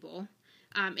 5 people.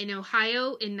 In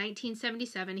Ohio, in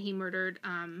 1977, he murdered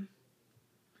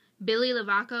Billy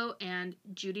Lavaco and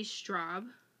Judy Straub.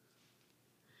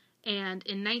 And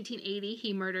in 1980,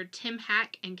 he murdered Tim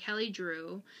Hack and Kelly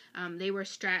Drew. They were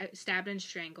stabbed and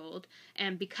strangled.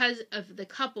 And because of the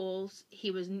couples, he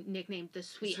was nicknamed the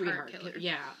Sweetheart Killer.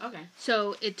 Yeah, okay.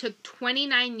 So it took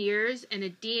 29 years and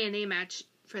a DNA match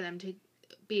for them to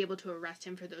be able to arrest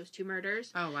him for those 2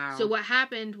 murders. Oh, wow. So what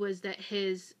happened was that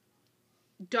his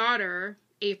daughter,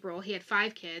 April, he had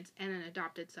 5 kids and an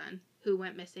adopted son who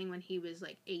went missing when he was,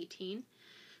 like, 18.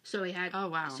 So he had... Oh,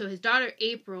 wow. So his daughter,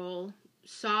 April...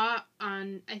 saw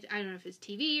on, I don't know if it's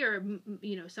TV or,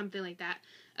 you know, something like that,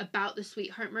 about the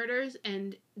Sweetheart murders,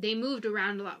 and they moved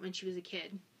around a lot when she was a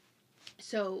kid.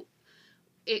 So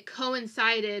it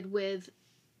coincided with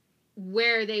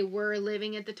where they were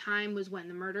living at the time was when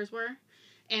the murders were,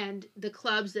 and the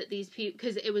clubs that these people,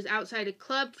 because it was outside a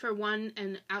club for one,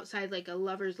 and outside, like, a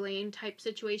lover's lane type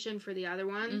situation for the other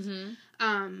ones.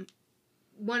 Mm-hmm.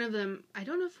 One of them, I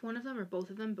don't know if one of them or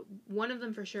both of them, but one of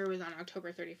them for sure was on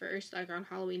October 31st, like on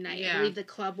Halloween night. Yeah. I believe the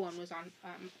club one was on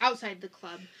outside the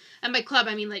club. And by club,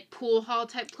 I mean, like, pool hall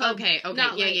type club. Okay,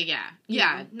 not yeah.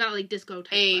 Know, not like disco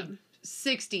type club.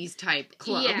 60s type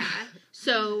club. Yeah.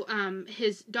 So,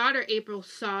 his daughter April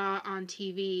saw on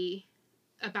TV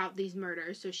about these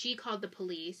murders, so she called the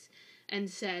police and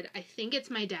said, I think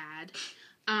it's my dad.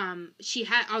 I'll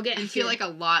get into... I feel like a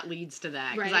lot leads to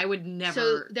that, because I would never...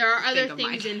 So there are other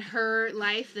things in her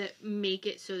life that make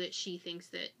it so that she thinks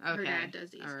that her dad does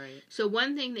these. All right. So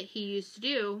one thing that he used to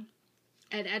do,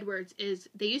 Ed Edwards, is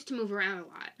they used to move around a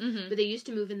lot, but they used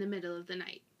to move in the middle of the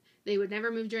night. They would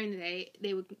never move during the day.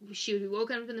 She would be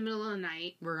woken up in the middle of the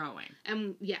night. We're going.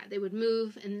 And, yeah, they would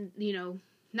move, and, you know,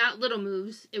 not little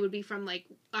moves. It would be from, like,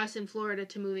 us in Florida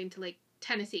to moving to, like,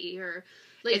 Tennessee or...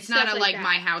 Like, it's not like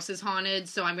my house is haunted,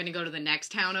 so I'm going to go to the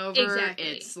next town over. Exactly.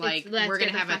 It's like, we're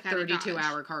going to have a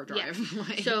 32-hour car drive. Yeah.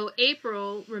 Like, so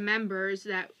April remembers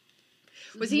that...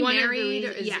 Was he married?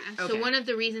 Okay. So one of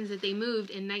the reasons that they moved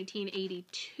in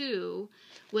 1982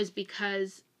 was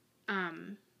because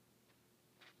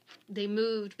they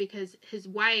moved because his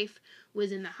wife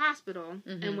was in the hospital,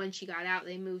 and when she got out,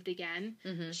 they moved again.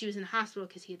 She was in the hospital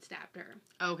because he had stabbed her.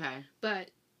 Okay. But...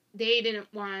 they didn't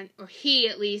want, or he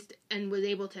at least, and was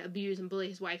able to abuse and bully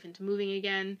his wife into moving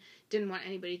again, didn't want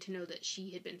anybody to know that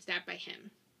she had been stabbed by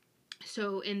him.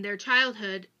 So in their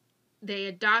childhood, they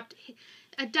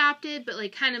adopted, but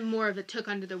like kind of more of a took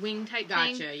under the wing type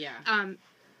thing. Gotcha, yeah.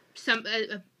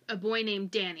 A boy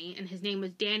named Danny, and his name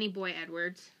was Danny Boy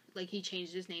Edwards. Like, he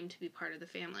changed his name to be part of the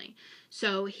family.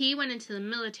 So he went into the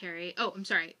military. Oh, I'm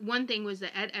sorry. One thing was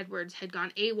that Ed Edwards had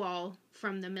gone AWOL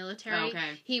from the military.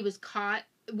 Okay. He was caught.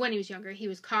 When he was younger, he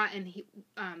was caught and he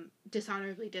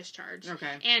dishonorably discharged.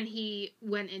 Okay. And he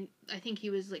went in, I think he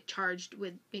was, like, charged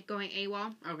with going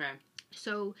AWOL. Okay.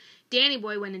 So Danny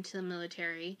Boy went into the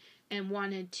military and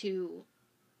wanted to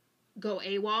go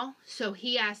AWOL. So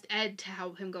he asked Ed to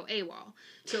help him go AWOL.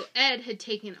 So Ed had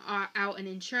taken out an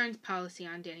insurance policy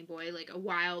on Danny Boy, like, a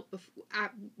while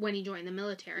before, when he joined the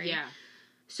military. Yeah.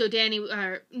 So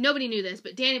nobody knew this,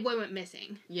 but Danny Boy went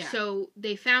missing. Yeah. So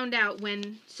they found out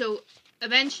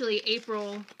eventually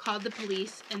April called the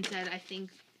police and said, I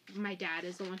think my dad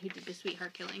is the one who did the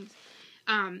sweetheart killings.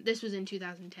 This was in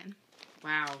 2010.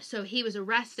 Wow. So he was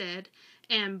arrested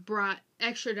and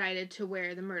extradited to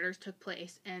where the murders took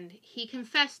place, and he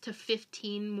confessed to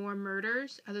 15 more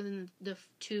murders other than the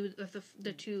two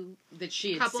that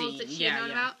she had couples seen. that she had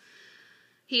known about.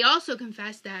 He also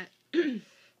confessed that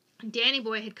Danny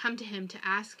Boy had come to him to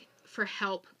ask for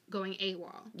help going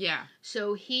AWOL. Yeah.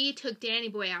 So he took Danny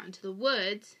Boy out into the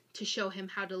woods to show him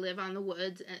how to live on the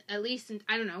woods. At least,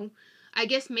 I don't know. I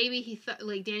guess maybe he thought,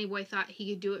 like, Danny Boy thought he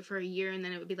could do it for a year and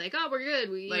then it would be like, oh, we're good.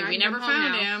 We never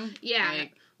found him. Yeah.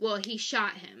 Like, well, he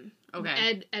shot him.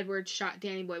 Okay. Edwards shot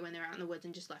Danny Boy when they were out in the woods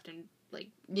and just left him,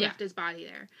 left his body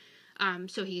there.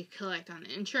 So he could collect on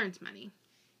the insurance money.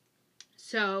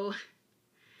 So,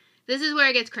 this is where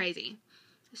it gets crazy.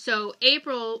 So,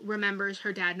 April remembers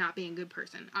her dad not being a good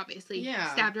person, obviously.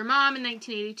 Yeah. Stabbed her mom in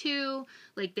 1982.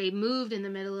 Like, they moved in the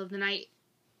middle of the night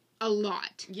a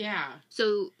lot. Yeah.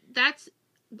 So, that's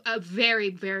a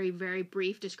very, very, very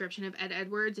brief description of Ed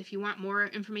Edwards. If you want more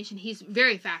information, he's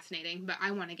very fascinating, but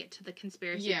I want to get to the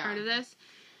conspiracy part of this.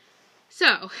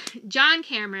 So, John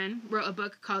Cameron wrote a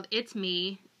book called It's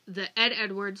Me, the Ed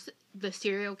Edwards, the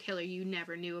serial killer you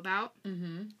never knew about.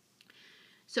 Mm-hmm.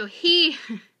 So, he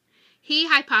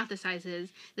hypothesizes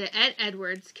that Ed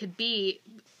Edwards could be...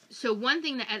 So one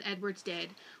thing that Ed Edwards did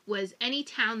was any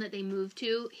town that they moved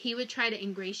to, he would try to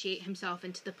ingratiate himself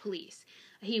into the police.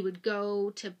 He would go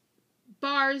to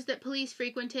bars that police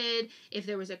frequented. If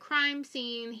there was a crime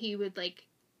scene, he would,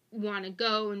 want to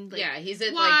go and, he's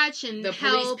at, watch and the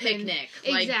help. police picnic.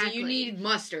 Exactly. Do you need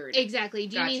mustard? Exactly.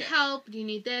 Do you need help? Do you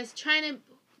need this?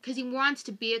 Because he wants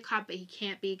to be a cop, but he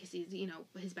can't be because he's,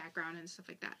 his background and stuff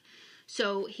like that.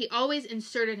 So he always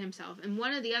inserted himself. And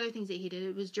one of the other things that he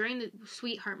did was during the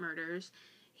sweetheart murders,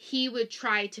 he would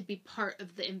try to be part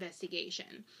of the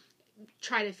investigation.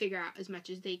 Try to figure out as much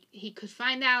as he could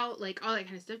find out, all that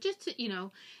kind of stuff. Just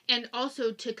to, and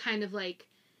also to kind of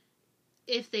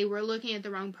if they were looking at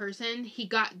the wrong person, he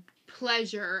got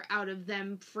pleasure out of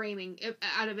them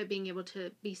out of it being able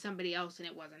to be somebody else and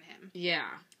it wasn't him. Yeah.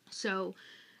 So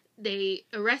they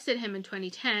arrested him in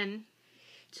 2010.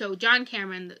 So John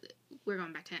Cameron... We're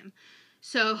going back to him.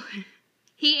 So,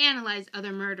 he analyzed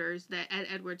other murders that Ed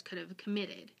Edwards could have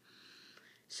committed.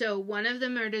 So, one of the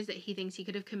murders that he thinks he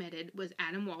could have committed was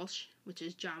Adam Walsh, which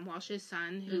is John Walsh's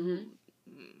son, who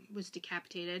was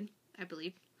decapitated, I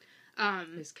believe.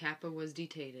 His kappa was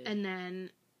detated. And then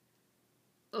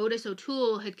Otis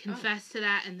O'Toole had confessed to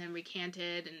that and then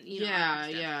recanted and,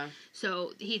 Yeah.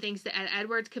 So, he thinks that Ed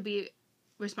Edwards could be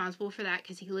responsible for that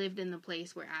because he lived in the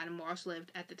place where Adam Walsh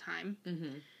lived at the time.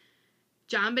 Mm-hmm.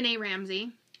 John Benet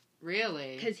Ramsey.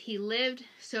 Really? Because he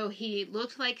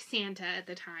looked like Santa at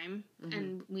the time. Mm-hmm.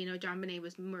 And we know John Benet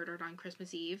was murdered on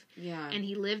Christmas Eve. Yeah. And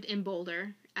he lived in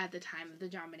Boulder at the time of the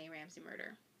John Benet Ramsey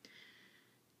murder.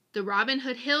 The Robin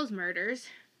Hood Hills murders.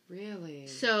 Really?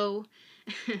 So,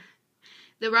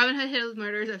 the Robin Hood Hills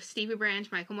murders of Stevie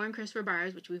Branch, Michael Moore, and Christopher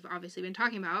Byers, which we've obviously been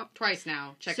talking about. Twice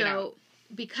now. Check it out. So,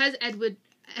 because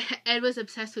Ed was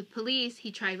obsessed with police,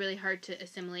 he tried really hard to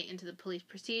assimilate into the police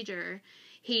procedure.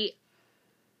 He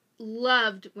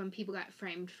loved when people got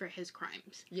framed for his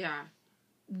crimes. Yeah.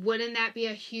 Wouldn't that be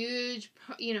a huge,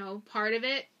 part of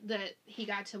it, that he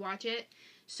got to watch it?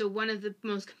 So one of the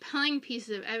most compelling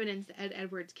pieces of evidence that Ed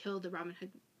Edwards killed the Robin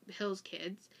Hood Hills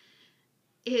kids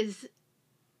is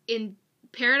in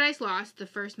Paradise Lost, the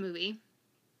first movie,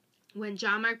 when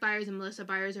John Mark Byers and Melissa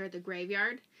Byers are at the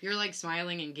graveyard. You're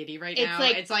smiling and giddy right now.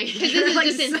 It's like because this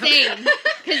is just insane.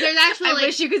 Because there's actual I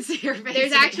wish you could see your face.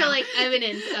 There's actual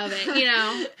evidence of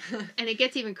it, and it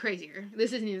gets even crazier.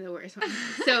 This isn't even the worst one.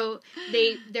 So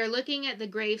they're looking at the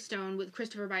gravestone with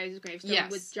Christopher Byers' gravestone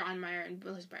with John Meyer and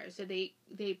Melissa Byers. So they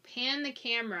pan the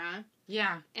camera.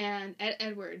 Yeah. And Ed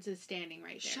Edwards is standing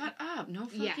right there. Shut up! No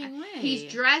fucking way.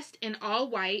 He's dressed in all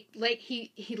white.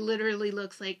 He literally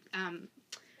looks like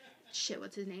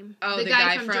what's his name? Oh, the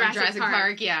guy from Jurassic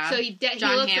Park. Yeah. So he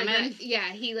John looks Hammond. He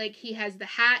has the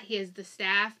hat, he has the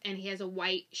staff, and he has a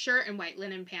white shirt and white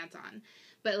linen pants on.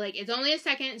 But it's only a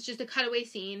second. It's just a cutaway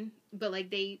scene. But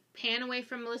they pan away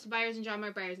from Melissa Byers and John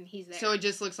Mark Byers, and he's there. So it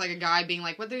just looks like a guy being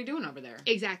like, "What are they doing over there?"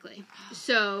 Exactly.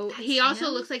 So he also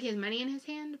looks like he has money in his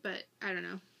hand, but I don't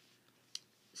know.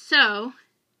 So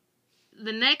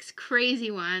the next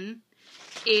crazy one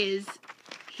is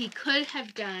he could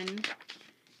have done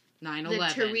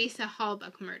 9/11. The Teresa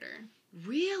Halbach murder.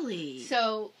 Really?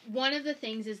 So, one of the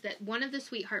things is that one of the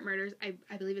sweetheart murders,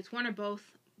 I believe it's one or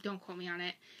both, don't quote me on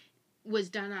it, was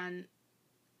done on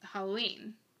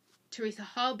Halloween. Teresa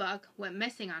Halbach went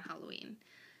missing on Halloween.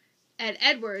 Ed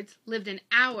Edwards lived an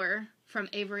hour from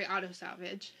Avery Auto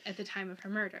Salvage at the time of her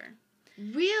murder.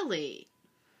 Really?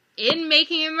 In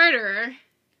Making a Murderer,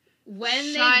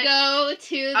 when they go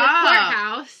to the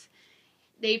courthouse,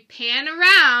 they pan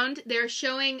around. They're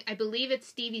showing, I believe it's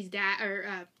Stevie's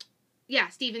dad,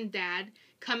 Steven's dad,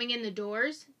 coming in the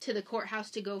doors to the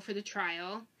courthouse to go for the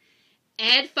trial.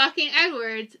 Ed fucking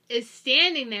Edwards is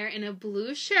standing there in a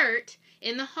blue shirt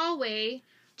in the hallway,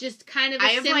 just kind of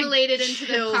assimilated into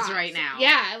the cops right now.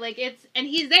 Yeah, like and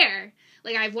he's there.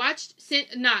 Like I've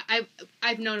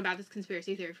known about this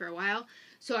conspiracy theory for a while.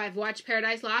 So I've watched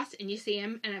Paradise Lost, and you see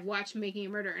him, and I've watched Making a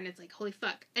Murderer, and it's like, holy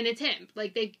fuck. And it's him.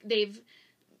 Like, they've,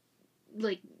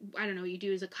 like, I don't know what you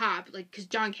do as a cop, like, because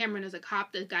John Cameron is a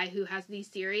cop, the guy who has these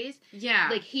series. Yeah.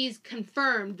 Like, he's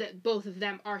confirmed that both of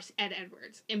them are Ed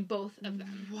Edwards, in both of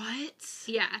them. What?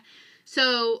 Yeah.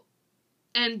 So,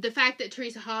 and the fact that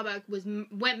Teresa Halbach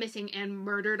went missing and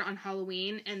murdered on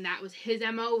Halloween, and that was his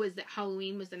MO, was that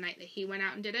Halloween was the night that he went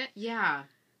out and did it. Yeah.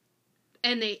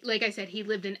 And they, like I said, he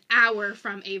lived an hour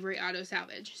from Avery Auto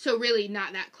Salvage, so really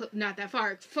not that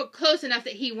far, close enough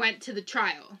that he went to the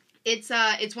trial. It's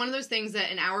one of those things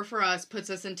that an hour for us puts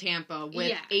us in Tampa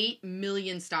with 8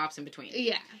 million stops in between.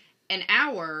 Yeah, an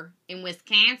hour in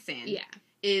Wisconsin.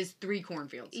 Is 3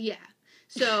 cornfields. Yeah,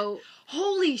 so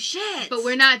holy shit! But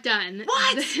we're not done.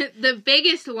 What? The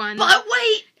biggest one. But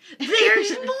wait,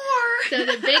 there's more. So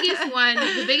the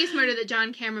biggest murder that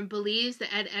John Cameron believes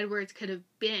that Ed Edwards could have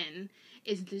been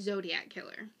is the Zodiac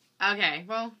Killer. Okay,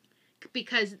 well.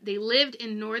 Because they lived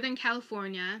in Northern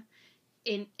California.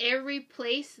 In every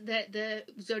place that the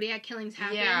Zodiac killings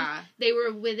happened, they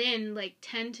were within,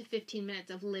 10 to 15 minutes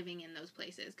of living in those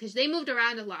places. Because they moved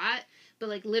around a lot,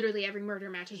 but, literally every murder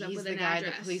matches up with an address. He's the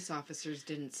guy the police officers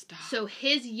didn't stop. So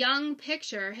his young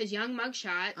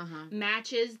mugshot,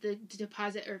 matches the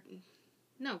deposit,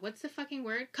 what's the fucking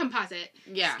word? Composite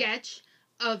sketch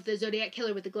of the Zodiac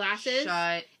Killer with the glasses.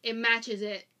 It matches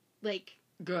it,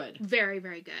 good. Very,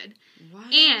 very good.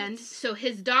 What? And so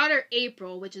his daughter,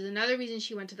 April, which is another reason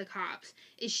she went to the cops,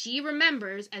 is she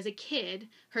remembers as a kid,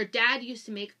 her dad used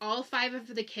to make all 5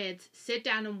 of the kids sit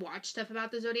down and watch stuff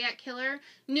about the Zodiac Killer,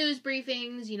 news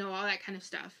briefings, all that kind of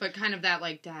stuff. But kind of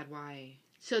that, Dad, why?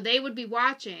 So they would be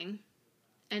watching,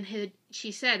 and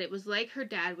she said it was like her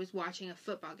dad was watching a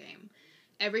football game.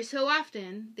 Every so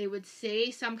often, they would say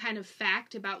some kind of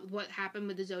fact about what happened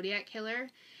with the Zodiac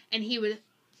Killer, and he would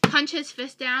punch his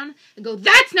fist down and go,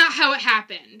 "That's not how it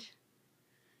happened."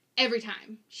 Every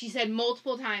time. She said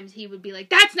multiple times he would be like,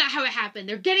 "That's not how it happened.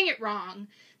 They're getting it wrong."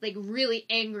 Really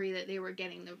angry that they were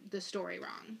getting the story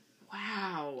wrong.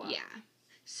 Wow. Yeah.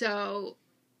 So,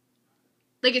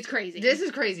 it's crazy. This is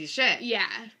crazy shit. Yeah.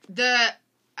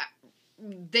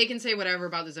 They can say whatever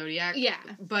about the Zodiac. Yeah.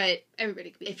 But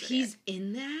everybody could be if he's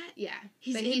in that? Yeah.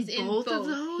 He's in both of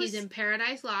those? He's in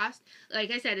Paradise Lost. Like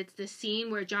I said, it's the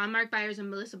scene where John Mark Byers and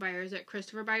Melissa Byers at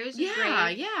Christopher Byers'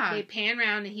 grave. Yeah. They pan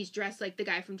around and he's dressed like the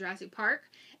guy from Jurassic Park.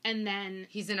 And then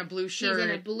he's in a blue shirt. He's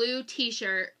in a blue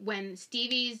t-shirt when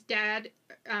Stevie's dad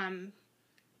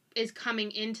is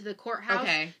coming into the courthouse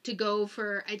to go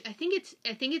for I think it's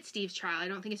Steve's trial. I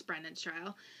don't think it's Brendan's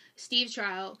trial. Steve's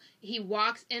trial, he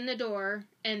walks in the door,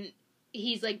 and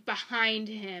he's, behind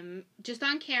him, just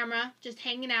on camera, just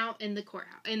hanging out in the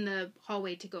courthouse, in the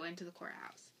hallway to go into the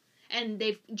courthouse. And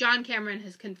John Cameron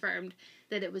has confirmed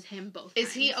that it was him both times.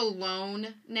 Is he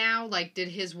alone now? Did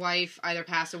his wife either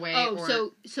pass away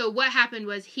or... So what happened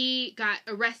was he got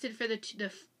arrested for the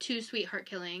 2 sweetheart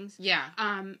killings. Yeah.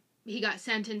 He got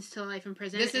sentenced to life in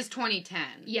prison. This is 2010.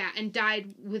 Yeah, and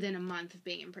died within a month of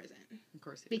being in prison. Of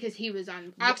course. Because he was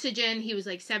on oxygen. He was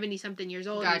 70-something years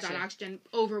old. Gotcha. He was on oxygen,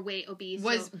 overweight, obese.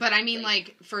 But I mean,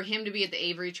 for him to be at the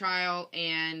Avery trial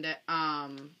and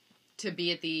to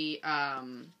be at the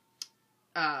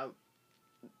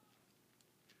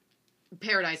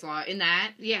Paradise Law, in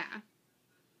that... Yeah.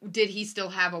 Did he still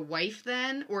have a wife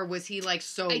then? Or was he,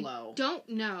 solo? I don't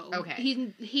know.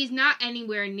 Okay. He's not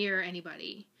anywhere near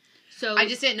anybody. So I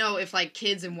just didn't know if,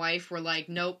 kids and wife were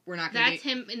nope, we're not going to That's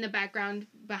him in the background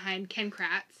behind Ken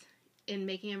Kratz in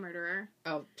Making a Murderer.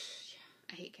 Oh,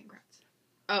 yeah. I hate Ken Kratz.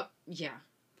 Oh, yeah.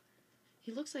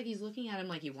 He looks like he's looking at him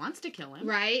like he wants to kill him.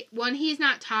 Right? One, he's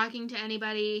not talking to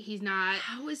anybody. He's not...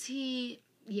 How is he...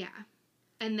 Yeah.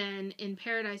 And then in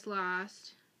Paradise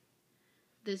Lost,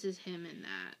 this is him in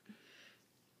that.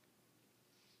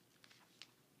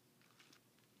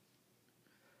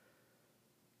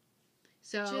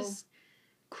 So... Just...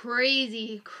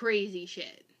 Crazy, crazy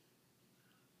shit.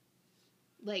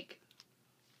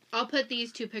 I'll put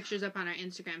these 2 pictures up on our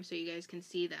Instagram so you guys can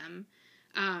see them.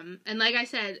 And like I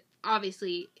said,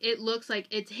 obviously, it looks like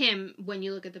it's him when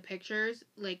you look at the pictures.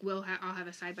 Like, I'll have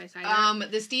a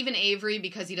side-by-side. The Stephen Avery,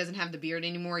 because he doesn't have the beard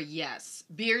anymore, yes.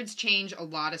 Beards change a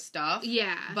lot of stuff.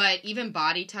 Yeah. But even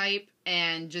body type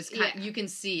and just you can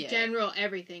see it. General,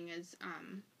 everything is,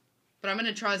 but I'm going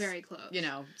to trust, very close. You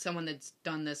know, someone that's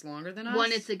done this longer than us.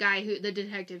 One, it's the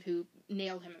detective who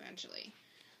nailed him eventually.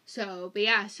 So, but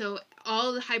yeah, so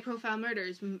all the high-profile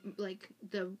murders, like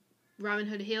the Robin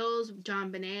Hood Hills,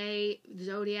 John Bonet,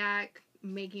 Zodiac,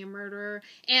 Making a Murderer,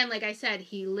 and like I said,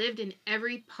 he lived in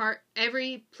every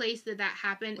place that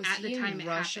happened at the time it happened.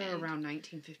 Russia around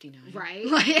 1959? Right?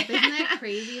 Like, isn't that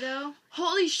crazy though?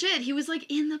 Holy shit, he was like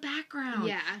in the background.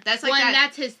 Yeah, that's like that.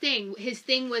 That's his thing. His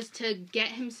thing was to get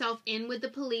himself in with the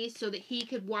police so that he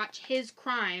could watch his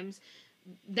crimes,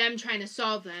 them trying to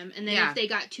solve them, and then if they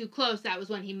got too close, that was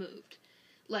when he moved.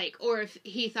 Like, or if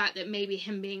he thought that maybe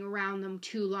him being around them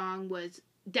too long was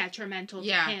detrimental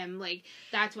to him, like,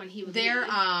 that's when he would leave.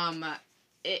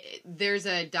 There's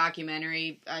a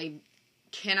documentary, I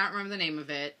cannot remember the name of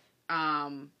it.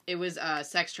 It was a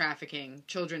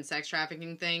children's sex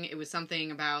trafficking thing. It was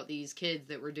something about these kids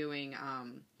that were doing,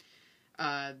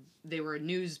 they were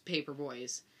newspaper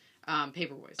boys.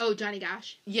 Paperboys. Oh, Johnny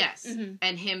Gosh? Yes. Mm-hmm.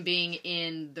 And him being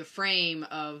in the frame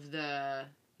of the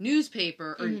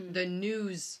newspaper, or the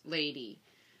news lady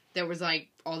that was like,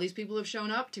 all these people have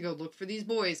shown up to go look for these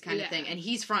boys kind of thing. And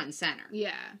he's front and center.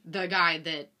 Yeah. The guy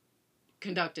that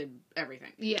conducted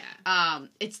everything. Yeah.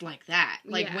 It's like that.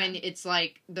 Like when it's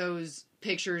like those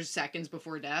pictures seconds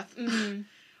before death. Mm-hmm.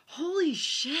 Holy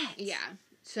shit. Yeah.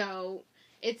 So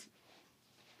it's...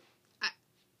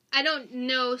 I don't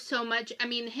know so much. I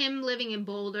mean, him living in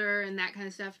Boulder and that kind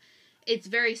of stuff, it's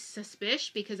very suspicious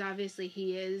because obviously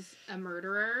he is a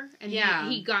murderer. And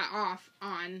he got off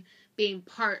on being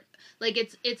part... Like,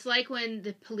 it's like when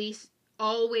the police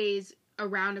always,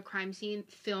 around a crime scene,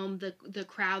 film the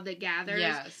crowd that gathers.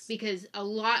 Yes. Because a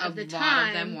lot of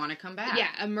them want to come back.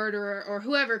 Yeah, a murderer or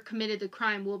whoever committed the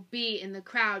crime will be in the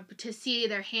crowd to see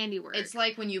their handiwork. It's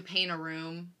like when you paint a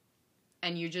room...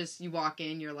 And you walk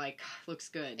in, you're like, looks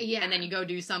good. Yeah. And then you go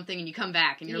do something and you come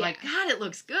back and you're like, God, it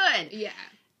looks good. Yeah.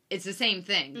 It's the same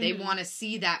thing. Mm-hmm. They want to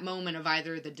see that moment of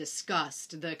either the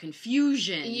disgust, the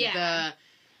confusion,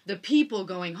 the people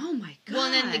going, oh my God.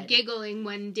 Well, and then the giggling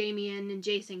when Damien and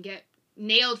Jason get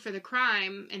nailed for the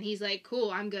crime and he's like,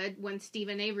 cool, I'm good. When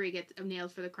Stephen Avery gets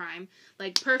nailed for the crime,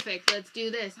 like, perfect, let's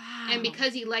do this. Wow. And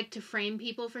because he liked to frame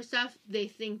people for stuff, they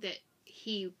think that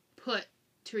he put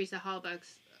Teresa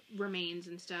Halbach's remains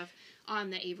and stuff on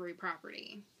the Avery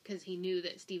property because he knew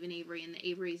that Stephen Avery and the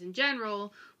Averys in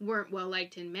general weren't well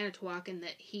liked in Manitowoc and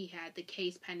that he had the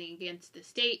case pending against the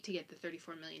state to get the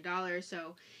 $34 million.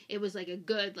 So it was like a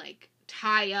good like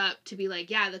tie up to be like,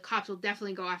 yeah, the cops will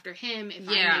definitely go after him if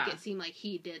I make it seem like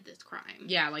he did this crime.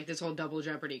 Yeah, like this whole double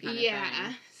jeopardy kind of thing.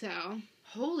 Yeah, so.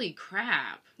 Holy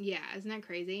crap. Yeah, isn't that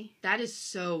crazy? That is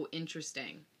so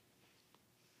interesting.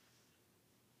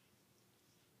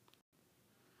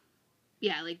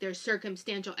 Yeah, like, there's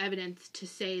circumstantial evidence to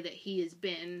say that he has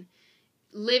been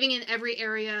living in every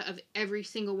area of every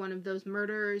single one of those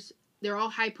murders. They're all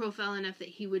high profile enough that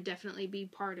he would definitely be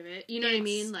part of it. You know what I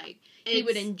mean? Like, he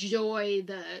would enjoy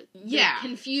the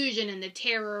confusion and the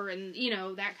terror and, you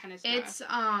know, that kind of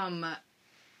stuff.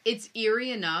 It's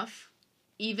eerie enough,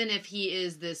 even if he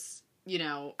is this, you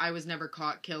know, I was never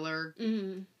caught killer.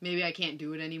 Mm-hmm. Maybe I can't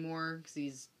do it anymore because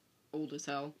he's old as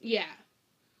hell. Yeah.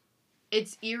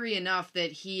 It's eerie enough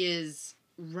that he is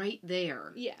right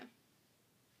there. Yeah.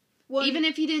 Well, even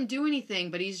if he didn't do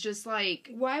anything, but he's just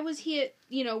like... Why was he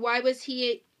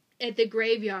at the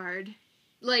graveyard?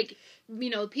 Like, you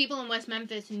know, people in West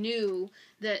Memphis knew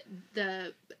that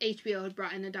the HBO had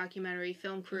brought in a documentary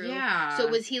film crew. Yeah. So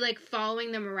was he, like,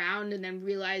 following them around and then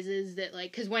realizes that,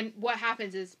 like... Because what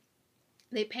happens is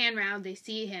they pan around, they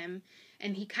see him,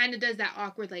 and he kind of does that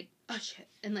awkward, like, oh shit,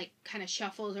 and like kind of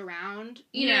shuffles around.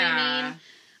 You know what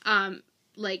I mean?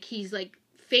 Like he's like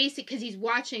facing, because he's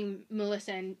watching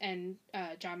Melissa and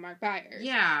John Mark Byers.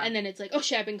 Yeah. And then it's like, oh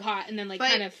shit, I've been caught, and then like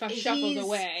kind of shuffles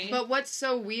away. But what's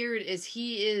so weird is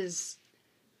he is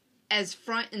as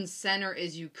front and center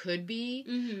as you could be.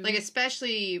 Mm-hmm. Like,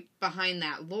 especially behind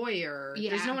that lawyer.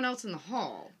 Yeah. There's no one else in the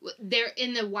hall. There,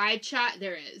 in the wide shot,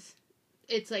 there is.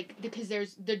 It's like, because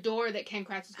there's the door that Ken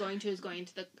Kratz is going to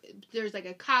there's like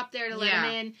a cop there to let him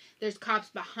in. There's cops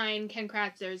behind Ken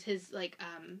Kratz. There's his like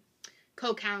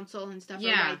co-counsel and stuff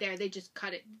right there. They just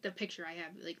cut it. The picture I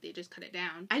have, like, they just cut it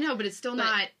down. I know, but it's still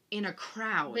not in a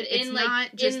crowd. But it's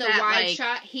not just in the wide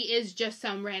shot, he is just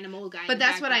some random old guy. But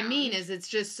that's what I mean. Is it's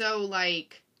just so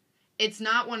like, it's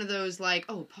not one of those like,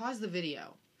 oh, pause the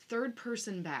video, third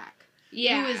person back.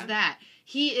 Yeah. Who is that?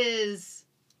 He is...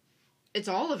 It's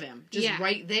all of him. Just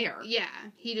right there. Yeah.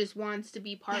 He just wants to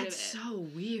be part of it. That's so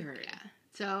weird. Yeah.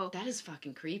 So... That is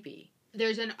fucking creepy.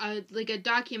 There's a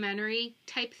documentary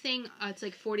type thing. It's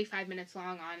like 45 minutes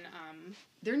long on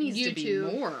there needs YouTube, to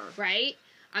be more. Right?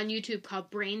 On YouTube called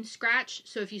Brain Scratch.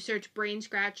 So if you search Brain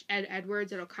Scratch Ed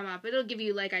Edwards, it'll come up. It'll give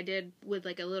you, like I did, with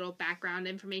like a little background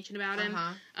information about him.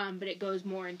 But it goes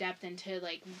more in depth into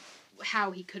like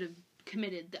how he could have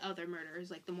committed the other murders,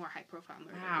 like the more high profile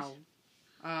murders. Wow.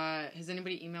 Has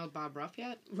anybody emailed Bob Ruff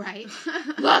yet? Right.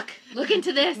 Look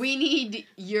into this. We need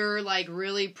your, like,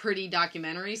 really pretty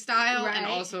documentary style and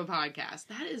Right. also a podcast.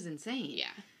 That is insane.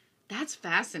 Yeah. That's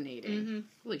fascinating.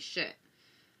 Holy shit.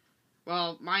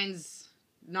 Well, mine's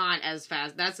not as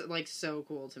fast. That's, like, so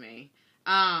cool to me.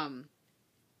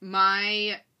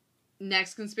 My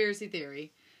next conspiracy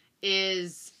theory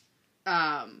is,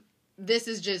 this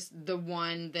is just the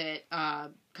one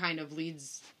that, kind of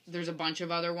leads, there's a bunch of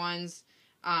other ones.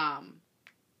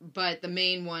 But the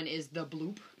main one is the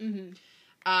bloop.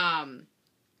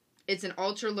 It's an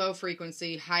ultra low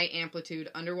frequency, high amplitude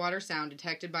underwater sound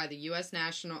detected by the U.S. the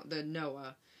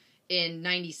NOAA in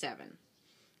 97.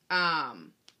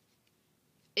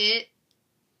 It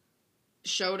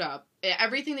showed up.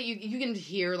 Everything that you can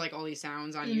hear, like all these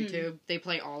sounds on YouTube, they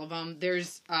play all of them.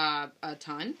 There's a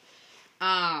ton.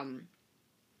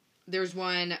 There's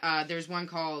one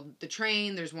called The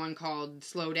Train, there's one called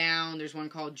Slow Down, there's one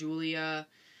called Julia.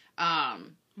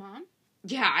 Mom?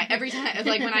 Yeah, every time,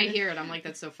 like, when I hear it, I'm like,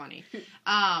 that's so funny.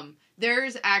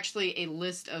 There's actually a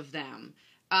list of them.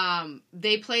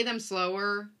 They play them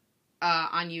slower,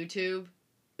 on YouTube.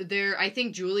 I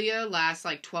think Julia lasts,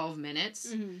 like, 12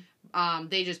 minutes.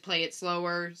 They just play it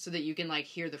slower so that you can, like,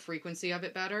 hear the frequency of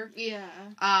it better. Yeah.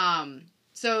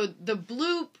 So the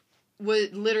bloop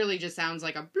literally just sounds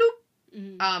like a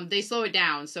bloop. They slow it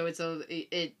down, so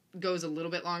it goes a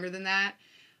little bit longer than that.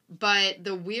 But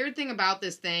the weird thing about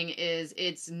this thing is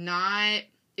it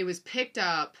was picked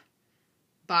up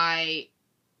by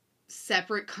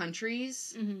separate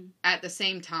countries at the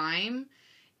same time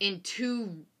in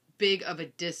too big of a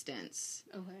distance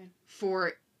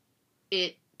for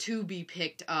it to be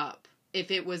picked up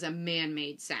if it was a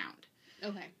man-made sound.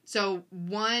 Okay. So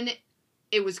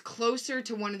it was closer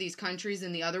to one of these countries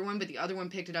than the other one, but the other one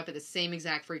picked it up at the same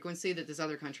exact frequency that this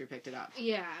other country picked it up.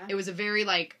 Yeah. It was a very,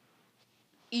 like,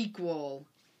 equal,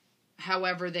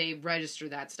 however they register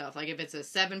that stuff. Like, if it's a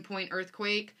 7-point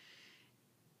earthquake,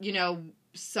 you know,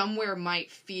 somewhere might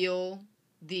feel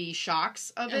the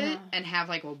shocks of it and have,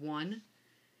 like, a 1.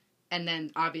 And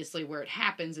then, obviously, where it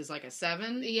happens is, like, a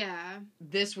 7. Yeah.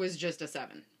 This was just a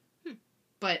 7.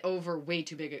 But over way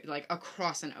too big, like,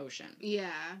 across an ocean.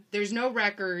 Yeah. There's no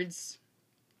records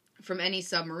from any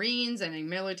submarines, any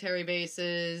military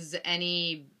bases,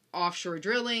 any offshore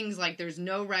drillings. Like, there's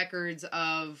no records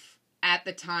of, at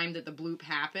the time that the bloop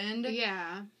happened,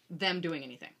 them doing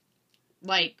anything.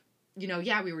 Like, you know,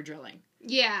 yeah, we were drilling.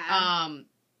 Yeah.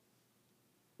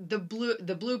 The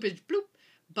bloop is bloop,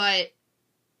 but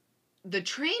the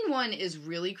train one is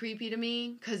really creepy to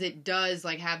me, because it does,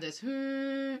 like, have this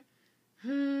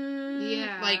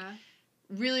yeah. Like,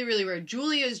 really, really weird.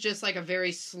 Julia is just, like, a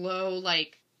very slow,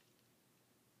 like,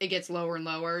 it gets lower and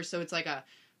lower, so it's like a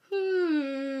for,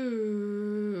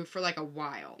 like, a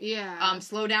while. Yeah.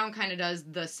 Slow Down kind of does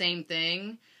the same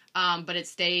thing, but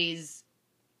it's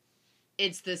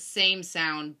the same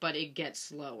sound, but it gets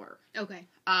slower. Okay.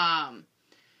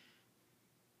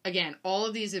 Again, all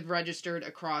of these have registered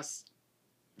across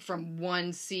from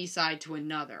one seaside to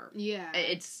another. Yeah.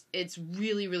 It's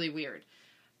really, really weird.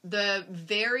 The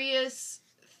various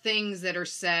things that are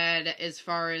said as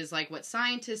far as, like, what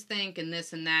scientists think and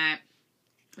this and that,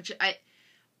 which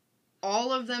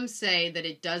all of them say that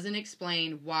it doesn't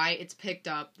explain why it's picked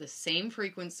up the same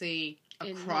frequency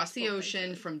across the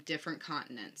ocean from different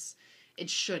continents.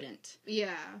 It shouldn't.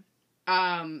 Yeah.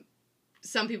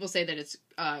 Some people say that it's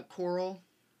coral.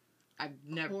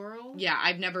 Coral? Yeah,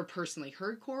 I've never personally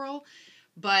heard coral,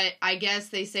 but I guess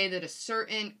they say that a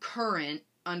certain current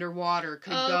underwater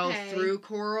could go through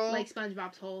coral. Like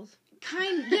SpongeBob's holes.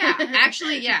 Yeah,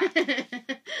 actually, yeah.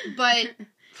 But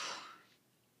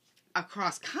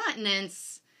across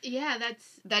continents, yeah,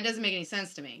 that doesn't make any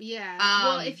sense to me. Yeah.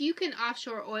 Well, if you can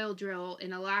offshore oil drill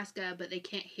in Alaska, but they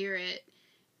can't hear it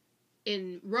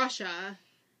in Russia,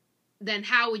 then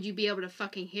how would you be able to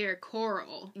fucking hear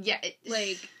coral? Yeah,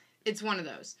 it's one of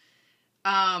those.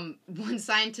 One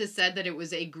scientist said that it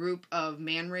was a group of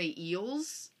man ray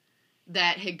eels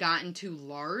that had gotten too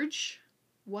large.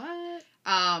 What?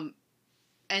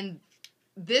 And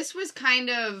this was kind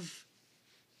of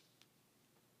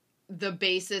the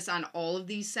basis on all of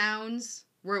these sounds,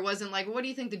 where it wasn't like, what do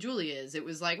you think the Julie is? It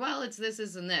was like, well, it's this,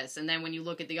 and this. And then when you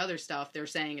look at the other stuff, they're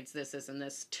saying it's this, and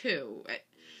this, too.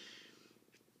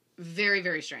 Very,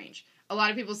 very strange. A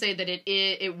lot of people say that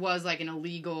it was like an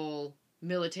illegal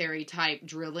military-type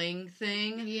drilling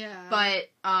thing. Yeah.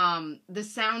 But the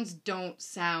sounds don't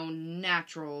sound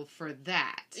natural for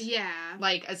that. Yeah.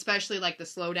 Like, especially, like, the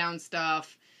slow-down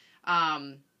stuff.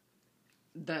 The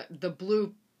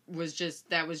bloop was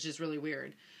just really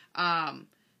weird.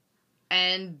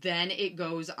 And then it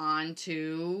goes on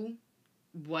to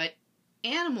what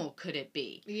animal could it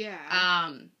be?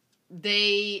 Yeah.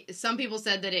 Some people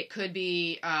said that it could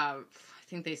be, I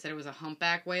think they said it was a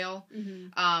humpback whale.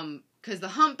 Mm-hmm. Because the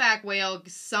humpback whale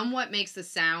somewhat makes the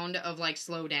sound of, like,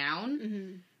 slow down.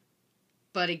 Mm-hmm.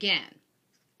 But again,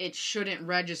 it shouldn't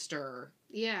register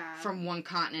Yeah. from one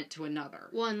continent to another.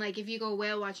 Well, and like if you go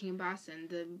whale watching in Boston,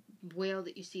 the whale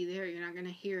that you see there, you're not going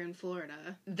to hear in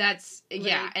Florida. That's,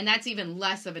 yeah, and that's even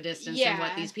less of a distance than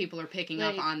what these people are picking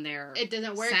up on their It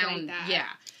doesn't work sound. like that. Yeah.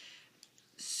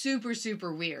 Super,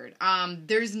 super weird.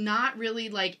 There's not really,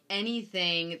 like,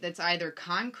 anything that's either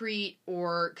concrete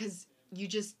or, because you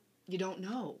don't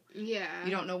know. Yeah.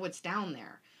 You don't know what's down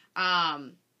there.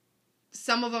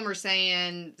 Some of them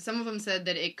said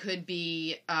that it could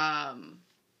be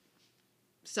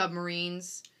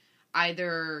submarines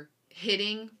either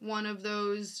hitting one of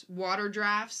those water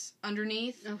drafts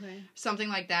underneath. Okay. Something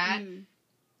like that. Mm.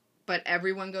 But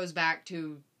everyone goes back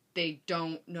to they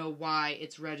don't know why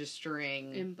it's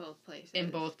registering In both places. in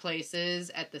both places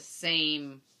at the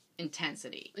same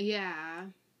intensity. Yeah.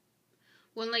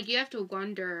 Well, like, you have to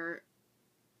wonder,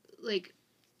 like,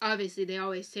 obviously they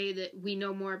always say that we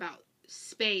know more about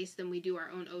space than we do our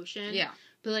own ocean. Yeah.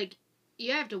 But, like,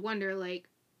 you have to wonder, like,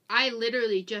 I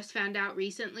literally just found out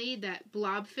recently that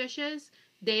blobfishes,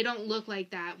 they don't look like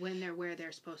that when they're where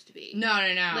they're supposed to be. No.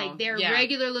 Like, they're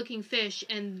regular looking fish,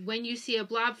 and when you see a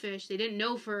blobfish, they didn't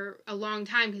know for a long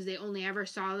time because they only ever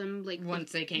saw them, like,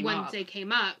 once they came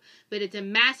up. But it's a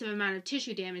massive amount of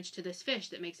tissue damage to this fish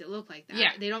that makes it look like that.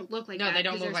 Yeah. They don't look like that. that.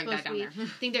 No, they don't look like that down there. I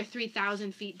think they're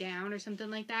 3,000 feet down or something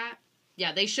like that.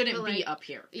 Yeah, they shouldn't But, like, be up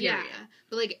here. Period. Yeah,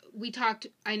 but like we talked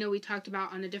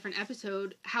about on a different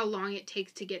episode how long it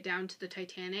takes to get down to the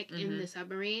Titanic in the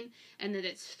submarine, and that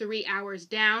it's 3 hours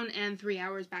down and 3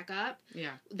 hours back up.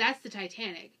 Yeah. That's the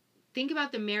Titanic. Think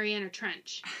about the Mariana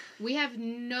Trench. We have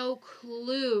no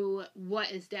clue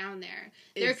what is down there.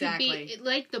 There could be,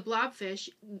 like the blobfish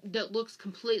that looks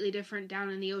completely different down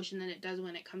in the ocean than it does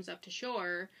when it comes up to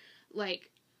shore. Like,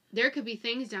 there could be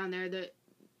things down there that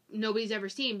nobody's ever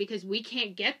seen because we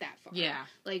can't get that far. Yeah.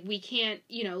 Like, we can't,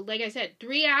 like I said,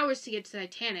 3 hours to get to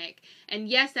Titanic. And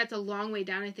yes, that's a long way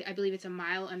down. I believe it's a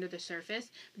mile under the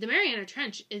surface. But the Mariana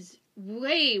Trench is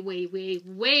way, way, way,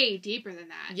 way deeper than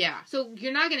that. Yeah. So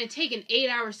you're not going to take an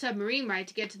 8-hour submarine ride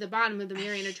to get to the bottom of the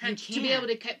Mariana Trench to be able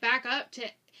to get back up to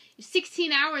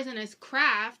 16 hours in a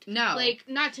craft. No. Like,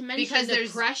 not to mention because the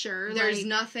pressure. There's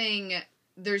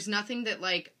nothing that,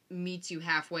 like, meets you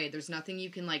halfway. There's nothing you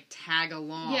can, like, tag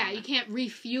along. Yeah, you can't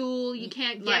refuel. You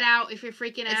can't get out if you're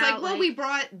freaking out. It's like, well, we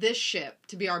brought this ship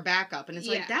to be our backup. And it's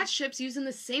like, that ship's using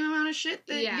the same amount of shit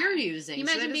that you're using. You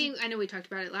imagine being, I know we talked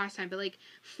about it last time, but, like,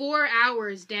 4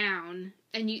 hours down,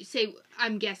 and you say,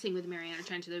 I'm guessing with Mariana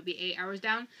Trench it would be 8 hours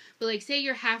down, but, like, say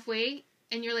you're halfway,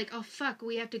 and you're like, oh, fuck,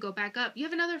 we have to go back up. You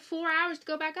have another 4 hours to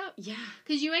go back up. Yeah.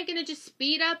 Because you ain't going to just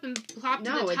speed up and plop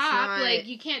to the top. Like,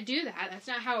 you can't do that. That's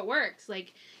not how it works.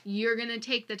 Like, you're going to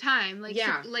take the time. Like,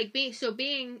 yeah.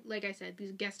 Being, like I said,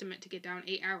 these guesstimate to get down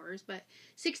 8 hours, but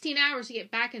 16 hours to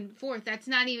get back and forth, that's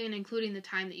not even including the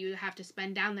time that you have to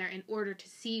spend down there in order to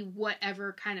see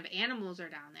whatever kind of animals are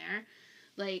down there.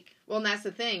 Like, well, and that's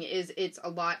the thing, is it's a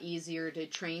lot easier to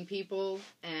train people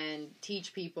and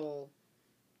teach people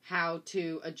how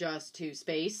to adjust to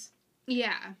space.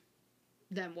 Yeah.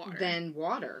 Than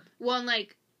water. Well, and,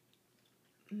 like,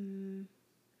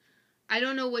 I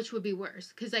don't know which would be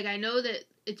worse. Because, like, I know that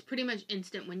it's pretty much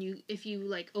instant if you,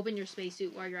 like, open your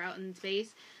spacesuit while you're out in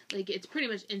space. Like, it's pretty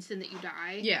much instant that you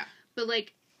die. Yeah. But,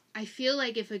 like, I feel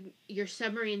like if your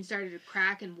submarine started to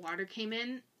crack and water came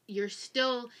in, you're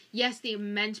still, yes, the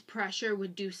immense pressure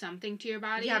would do something to your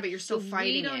body. Yeah, but you're still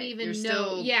fighting it. You're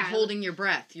still holding your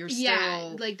breath. You're still...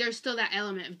 Yeah, like, there's still that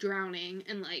element of drowning,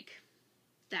 and, like,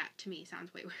 that, to me,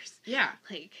 sounds way worse. Yeah.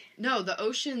 Like... No, the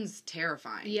ocean's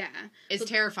terrifying. Yeah. It's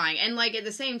terrifying. And, like, at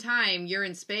the same time, you're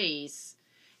in space.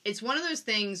 It's one of those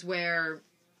things where...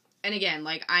 And again,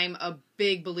 like, I'm a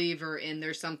big believer in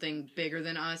there's something bigger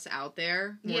than us out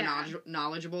there, more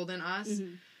knowledgeable than us.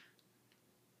 Mm-hmm.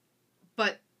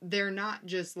 But they're not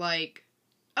just like,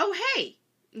 oh, hey,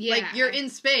 Yeah. Like, you're in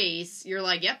space, you're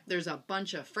like, yep, there's a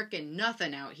bunch of frickin'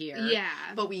 nothing out here. Yeah.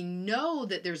 But we know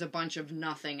that there's a bunch of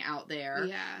nothing out there.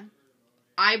 Yeah.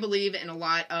 I believe in a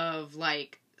lot of,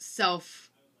 like,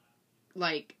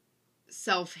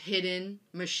 self-hidden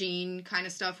machine kind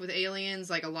of stuff with aliens.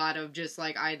 Like, a lot of just,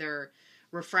 like, either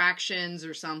refractions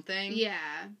or something.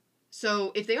 Yeah.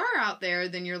 So, if they are out there,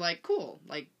 then you're like, cool.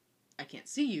 Like, I can't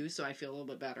see you, so I feel a little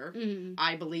bit better. Mm.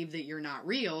 I believe that you're not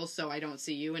real, so I don't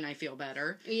see you and I feel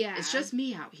better. Yeah. It's just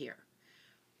me out here.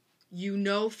 You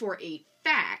know for a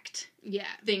fact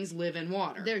things live in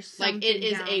water. There's something like, it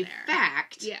is down a there.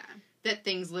 fact that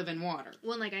things live in water.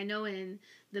 Well, like, I know in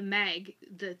the Meg,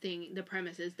 the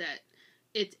premise is that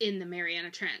it's in the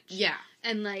Mariana Trench. Yeah.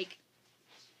 And, like,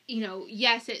 you know,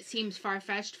 yes, it seems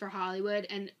far-fetched for Hollywood,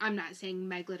 and I'm not saying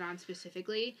Megalodon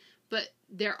specifically, but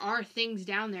there are things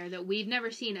down there that we've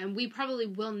never seen, and we probably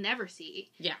will never see.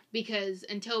 Yeah. Because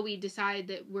until we decide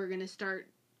that we're going to start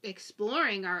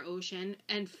exploring our ocean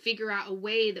and figure out a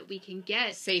way that we can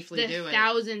get safely do it.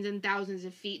 Thousands and thousands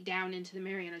of feet down into the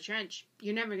Mariana Trench,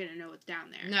 you're never going to know what's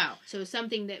down there. No. So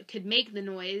something that could make the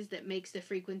noise that makes the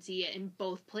frequency in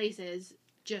both places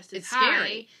just as it's high.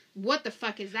 Scary. What the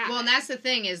fuck is that? Well, and that's the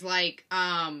thing is, like,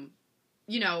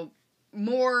 you know,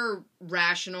 more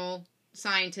rational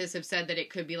scientists have said that it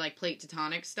could be, like, plate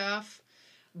tectonic stuff,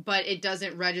 but it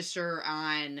doesn't register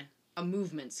on a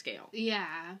movement scale.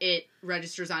 Yeah. It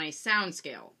registers on a sound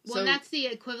scale. Well, so, that's the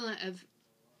equivalent of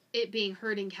it being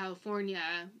heard in California,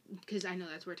 because I know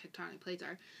that's where tectonic plates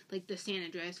are, like the San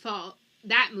Andreas Fault,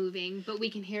 that moving, but we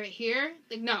can hear it here?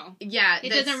 Like, no. Yeah. It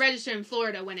doesn't register in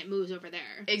Florida when it moves over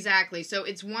there. Exactly. So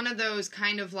it's one of those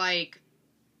kind of, like,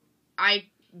 I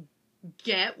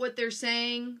get what they're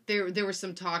saying. There was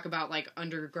some talk about, like,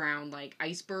 underground, like,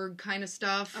 iceberg kind of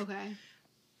stuff. Okay.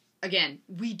 Again,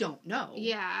 we don't know.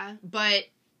 Yeah. But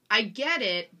I get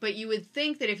it, but you would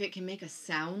think that if it can make a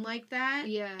sound like that,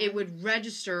 it would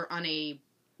register on a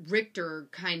Richter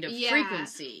kind of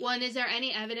frequency. Well, and is there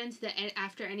any evidence that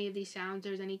after any of these sounds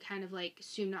there's any kind of, like,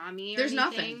 tsunami or There's anything?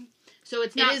 nothing. So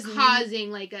it's not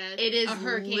causing, like, a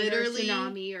hurricane or a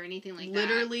tsunami or anything like that?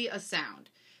 Literally a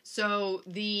sound. So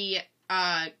the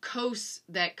coasts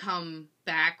that come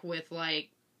back with, like,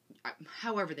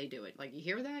 however they do it. Like, you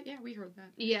hear that? Yeah, we heard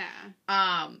that. Yeah.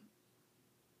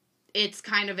 It's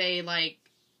kind of a, like,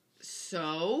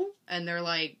 so, and they're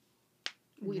like,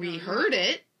 we heard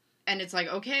it, and it's like,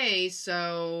 okay,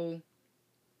 so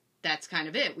that's kind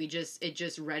of it. It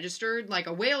just registered like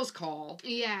a whale's call.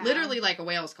 Yeah. Literally like a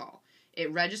whale's call.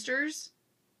 It registers,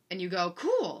 and you go,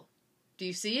 cool. Do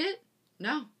you see it?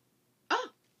 No. Oh,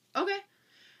 okay.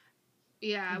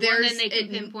 Yeah, well, and then they can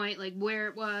pinpoint, like, where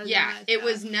it was. Yeah, it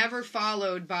was never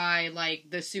followed by,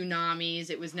 like, the tsunamis.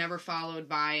 It was never followed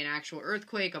by an actual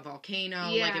earthquake, a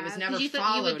volcano. Yeah, like, it was never followed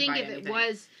by you would think if anything. it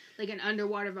was, like, an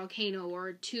underwater volcano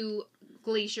or two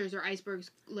glaciers or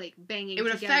icebergs, like, banging together.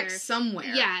 It would affect somewhere.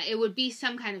 Yeah, it would be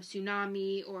some kind of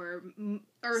tsunami or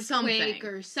earthquake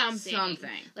or something.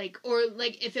 Like, or,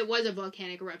 like, if it was a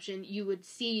volcanic eruption, you would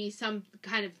see some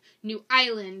kind of new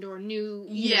island or new...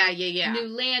 new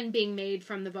land being made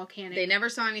from the volcanic... They never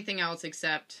saw anything else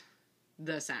except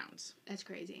the sounds. That's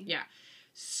crazy. Yeah.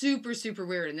 Super, super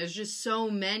weird. And there's just so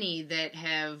many that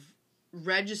have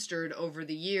registered over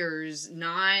the years,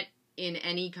 not in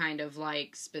any kind of,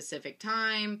 like, specific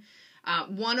time.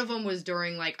 One of them was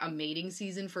during, like, a mating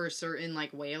season for a certain,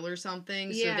 like, whale or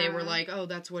something. So they were like, oh,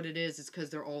 that's what it is. It's because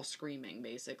they're all screaming,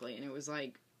 basically. And it was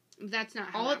like... That's not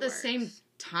how all that at the works. same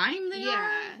time they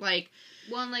are? Like...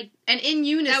 Well, and, like... And in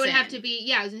unison. That would have to be...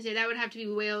 Yeah, I was going to say, that would have to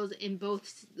be whales in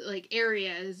both, like,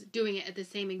 areas doing it at the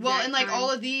same exact time. Well, and, like,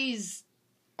 all of these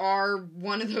are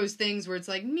one of those things where it's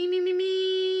like, me, me, me,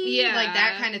 me. Yeah. Like,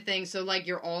 that kind of thing. So, like,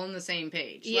 you're all on the same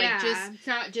page. Yeah. Like, just... It's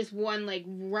not just one, like,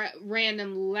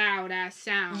 random loud-ass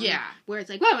sound. Yeah. Where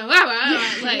it's like, whoa, whoa, whoa, whoa.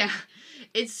 Yeah, Like, yeah.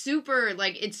 It's super,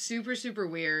 like, it's super, super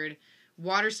weird.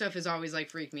 Water stuff has always,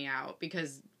 like, freaked me out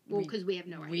because... Well, because we have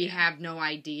no idea. We have no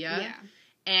idea. Yeah.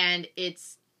 And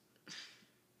it's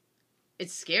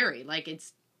scary. Like,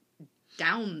 it's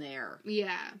down there.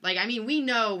 Yeah. Like, I mean, we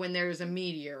know when there's a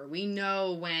meteor. We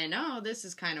know when, oh, this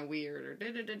is kind of weird, or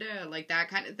da-da-da-da, like that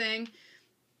kind of thing.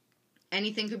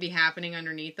 Anything could be happening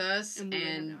underneath us, and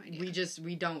no idea.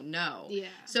 we don't know. Yeah.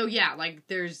 So, yeah, like,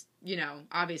 there's, you know,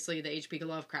 obviously the H.P.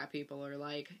 Lovecraft people are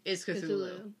like, it's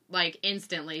Cthulhu. Like,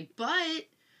 instantly. But...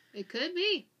 It could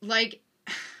be. Like...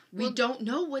 We don't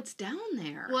know what's down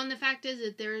there. Well, and the fact is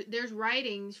that there's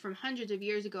writings from hundreds of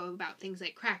years ago about things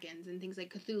like Krakens and things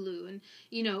like Cthulhu and,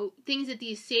 you know, things that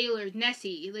these sailors,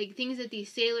 Nessie, like, things that these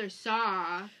sailors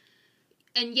saw.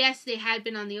 And yes, they had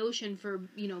been on the ocean for,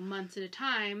 you know, months at a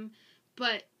time,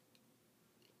 but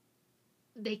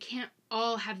they can't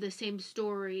all have the same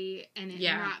story and it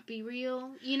not be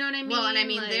real. You know what I mean? Well, and I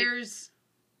mean,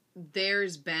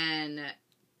 there's been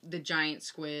the giant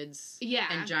squids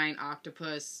and giant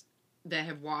octopus that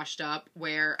have washed up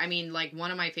where, I mean, like,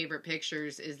 one of my favorite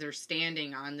pictures is they're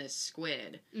standing on this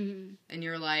squid. Mm-hmm. And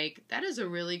you're like, that is a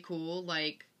really cool,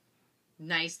 like,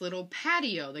 nice little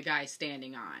patio the guy's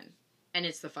standing on. And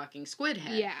it's the fucking squid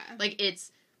head. Yeah. Like,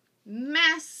 it's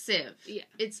massive. Yeah.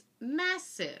 It's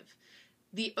massive.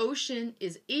 The ocean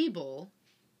is able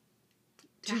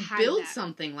to build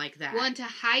something like that. Well, and to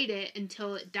hide it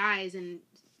until it dies and,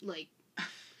 like,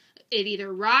 it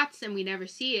either rots and we never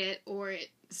see it, or it...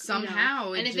 Somehow, you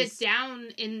know, and if it's down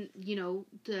in, you know,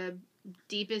 the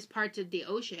deepest parts of the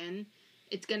ocean,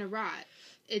 it's gonna rot.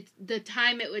 It's the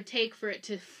time it would take for it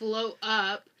to float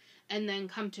up and then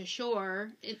come to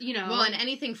shore, you know. Well, and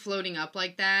anything floating up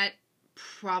like that,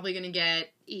 probably gonna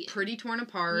get pretty torn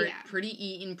apart, pretty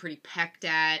eaten, pretty pecked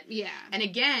at. Yeah. And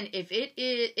again, if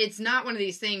it's not one of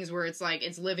these things where it's like,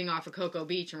 it's living off of Cocoa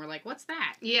Beach and we're like, what's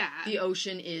that? Yeah. The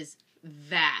ocean is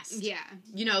vast. Yeah.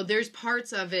 You know, there's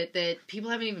parts of it that people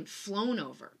haven't even flown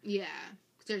over. Yeah.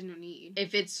 There's no need.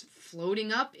 If it's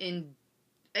floating up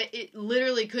it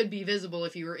literally could be visible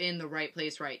if you were in the right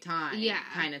place, right time. Yeah.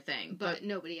 Kind of thing. But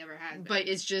nobody ever has. But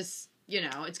it's just, you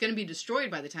know, it's going to be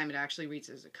destroyed by the time it actually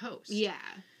reaches the coast. Yeah.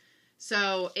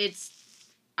 So it's,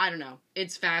 I don't know.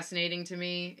 It's fascinating to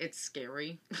me. It's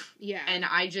scary. Yeah. And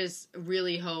I just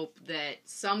really hope that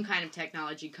some kind of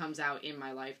technology comes out in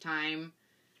my lifetime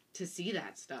to see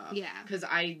that stuff. Yeah. Because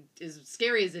as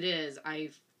scary as it is, I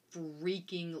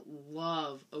freaking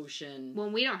love ocean. Well,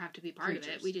 we don't have to be part of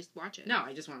it. We just watch it. No,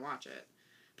 I just want to watch it.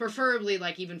 Preferably,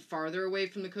 like, even farther away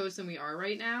from the coast than we are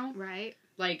right now. Right.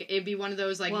 Like, it'd be one of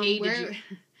those, like, well, hey, did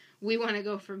you... We want to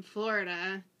go from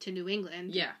Florida to New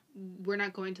England. Yeah. We're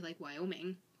not going to, like,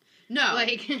 Wyoming. No.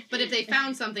 Like, but if they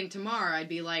found something tomorrow, I'd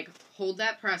be like, hold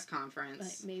that press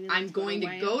conference. I'm going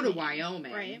to go to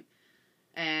Wyoming. Right.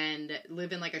 And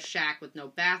live in, like, a shack with no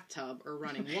bathtub or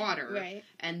running water. Right.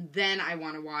 And then I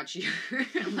want to watch your,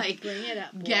 like, bring it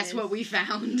up, boys. Guess what we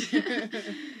found?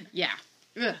 Yeah.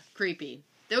 Ugh, creepy.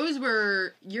 Yours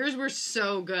were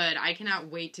so good. I cannot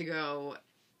wait to go.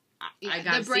 I gotta see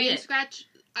it. The Brain Scratch.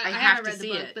 I haven't read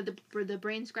the book, but the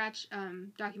Brain Scratch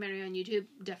documentary on YouTube,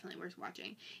 definitely worth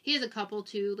watching. He has a couple,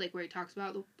 too, like, where he talks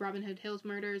about the Robin Hood Hills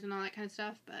murders and all that kind of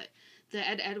stuff, but the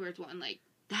Ed Edwards one, like,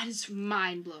 that is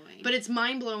mind-blowing. But it's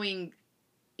mind-blowing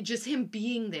just him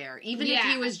being there. Even if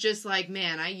he was just like,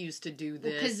 man, I used to do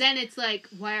this. Because then it's like,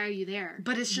 why are you there?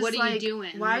 But it's just what are you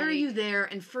doing? Why are you there?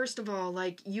 And first of all,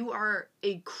 like, you are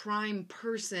a crime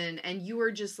person, and you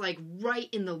are just, like, right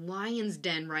in the lion's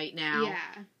den right now.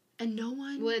 Yeah. And no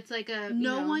one... Well, it's like a...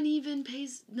 No one even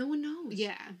pays... No one knows.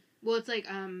 Yeah. Well, it's like,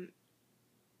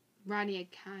 Rodney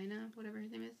Akina, whatever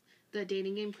his name is. The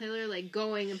dating game killer, like,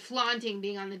 going and flaunting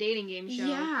being on the dating game show.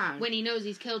 Yeah. When he knows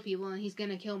he's killed people and he's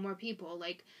gonna kill more people.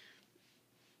 Like,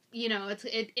 you know,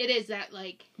 it is that,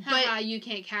 like, haha, you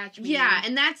can't catch me. Yeah,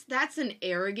 and that's an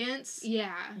arrogance.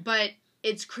 Yeah. But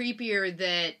it's creepier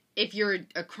that if you're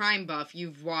a crime buff,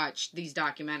 you've watched these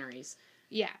documentaries.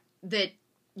 Yeah. That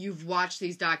you've watched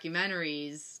these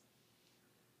documentaries,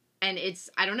 and it's,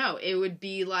 I don't know, it would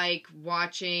be like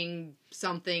watching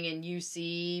something and you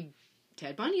see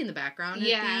Ted Bundy in the background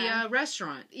at the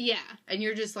restaurant. Yeah. And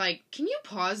you're just like, can you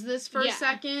pause this for a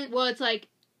second? Well, it's like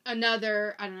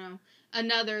another, I don't know,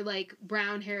 another, like,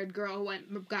 brown-haired girl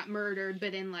got murdered,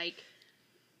 but in, like,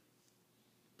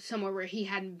 somewhere where he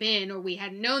hadn't been, or we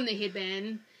hadn't known that he'd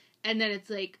been, and then it's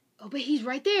like, oh, but he's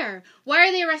right there. Why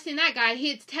are they arresting that guy?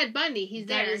 It's Ted Bundy. He's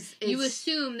there. You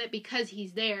assume that because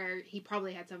he's there, he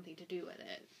probably had something to do with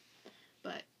it.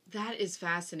 But that is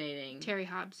fascinating. Terry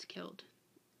Hobbs killed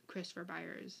Christopher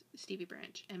Byers, Stevie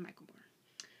Branch, and Michael Moore.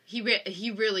 He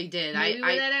really did. Maybe with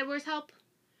Ed Edwards' help?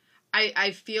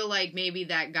 I feel like maybe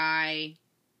that guy,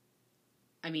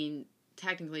 I mean,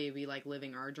 technically it'd be like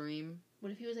living our dream.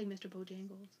 What if he was like Mr.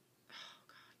 Bojangles? Oh,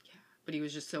 God, yeah. But he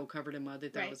was just so covered in mud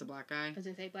that that was a black guy. I was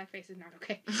going to say, blackface is not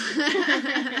okay.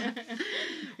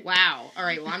 Wow. All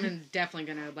right, well, I'm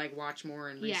definitely going to, like, watch more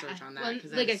and research on that. Well,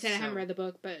 like I said, I haven't read the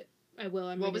book, but I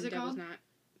will. What was it called? Not.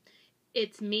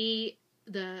 It's Me...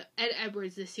 Ed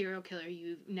Edwards, the serial killer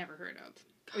you've never heard of.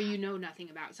 God. Or you know nothing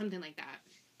about. Something like that.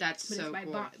 That's but so it's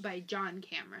cool. By John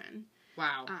Cameron.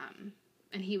 Wow.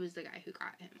 And he was the guy who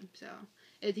got him. So,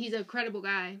 he's a credible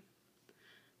guy.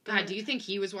 God, do you think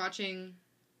he was watching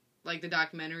like, the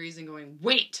documentaries and going,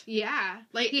 wait! Yeah.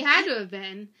 Like, he had to have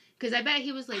been. Because I bet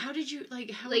he was like... How did you,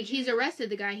 like... he's arrested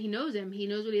the guy. He knows him. He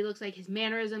knows what he looks like. His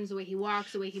mannerisms, the way he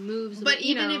walks, the way he moves. But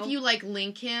even if you, like,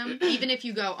 link him, even if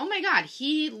you go, oh my god,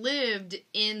 he lived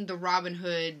in the Robin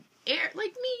Hood era,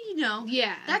 like me, you know.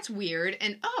 Yeah. That's weird.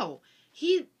 And, oh,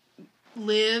 he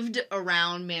lived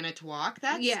around Manitowoc.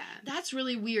 That's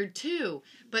really weird, too.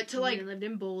 But to, like... He lived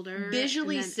in Boulder.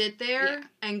 Visually sit there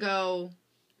and go...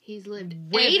 He's lived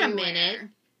Wait everywhere. a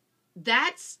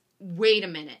minute. Wait a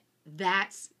minute.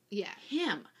 That's... Yeah.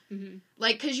 him. Mm-hmm.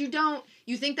 Like, because you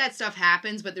think that stuff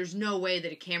happens, but there's no way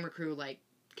that a camera crew, like,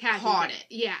 caught it.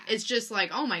 Yeah. It's just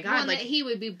like, oh my god. Well, like, that he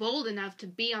would be bold enough to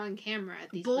be on camera at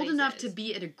these bold places. enough to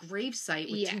be at a gravesite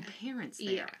with two parents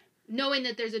there. Yeah. Knowing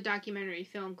that there's a documentary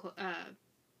film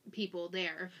people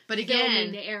there. But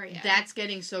again, the area. That's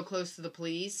getting so close to the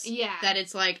police. Yeah. That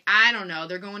it's like, I don't know,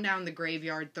 they're going down the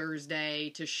graveyard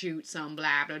Thursday to shoot some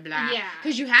blah, blah, blah. Yeah.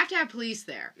 Because you have to have police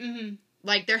there. Mm-hmm.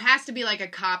 Like, there has to be, like, a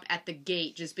cop at the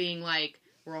gate just being like,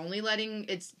 we're only letting,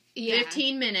 it's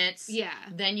 15 minutes. Yeah.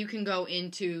 Then you can go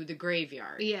into the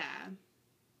graveyard. Yeah.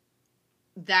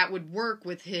 That would work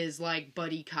with his, like,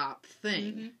 buddy cop thing.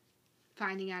 Mm-hmm.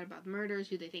 Finding out about the murders,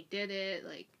 who they think did it,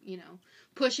 like, you know,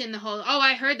 pushing the whole, oh,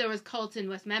 I heard there was cults in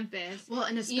West Memphis. Well,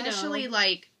 and especially,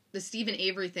 like, the Stephen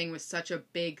Avery thing was such a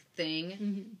big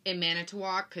thing in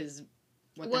Manitowoc, because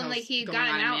what the hell's he'd going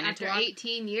gotten on in out after Manitowoc?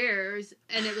 18 years,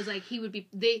 and it was like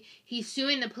he's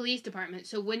suing the police department,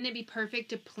 so wouldn't it be perfect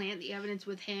to plant the evidence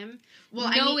with him? Well,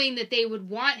 knowing that they would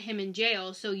want him in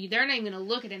jail, so they're not even going to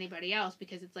look at anybody else,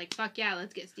 because it's like, fuck yeah,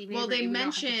 let's get Stephen Avery. Well, they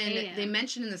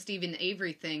mention in the Stephen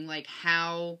Avery thing, like,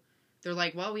 how they're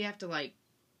like, well, we have to, like,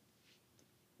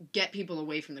 get people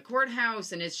away from the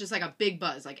courthouse, and it's just like a big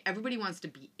buzz. Like, everybody wants to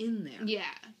be in there. Yeah.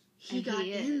 He got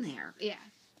in there. Yeah.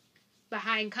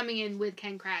 Coming in with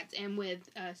Ken Kratz and with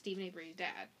Stephen Avery's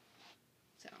dad.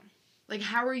 So. Like,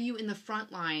 how are you in the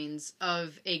front lines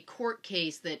of a court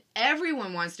case that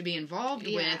everyone wants to be involved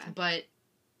with, but,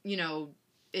 you know,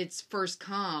 it's first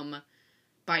come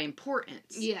by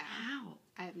importance? Yeah. How?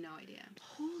 I have no idea.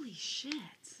 Holy shit.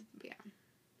 Yeah.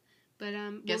 But,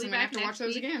 guess we'll I'm gonna have to watch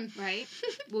those again. Right.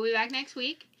 We'll be back next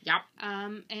week. Yep.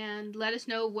 And let us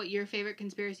know what your favorite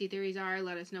conspiracy theories are.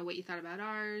 Let us know what you thought about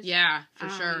ours. Yeah, for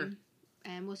sure.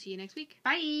 And we'll see you next week.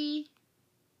 Bye.